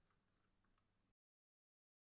 Bye.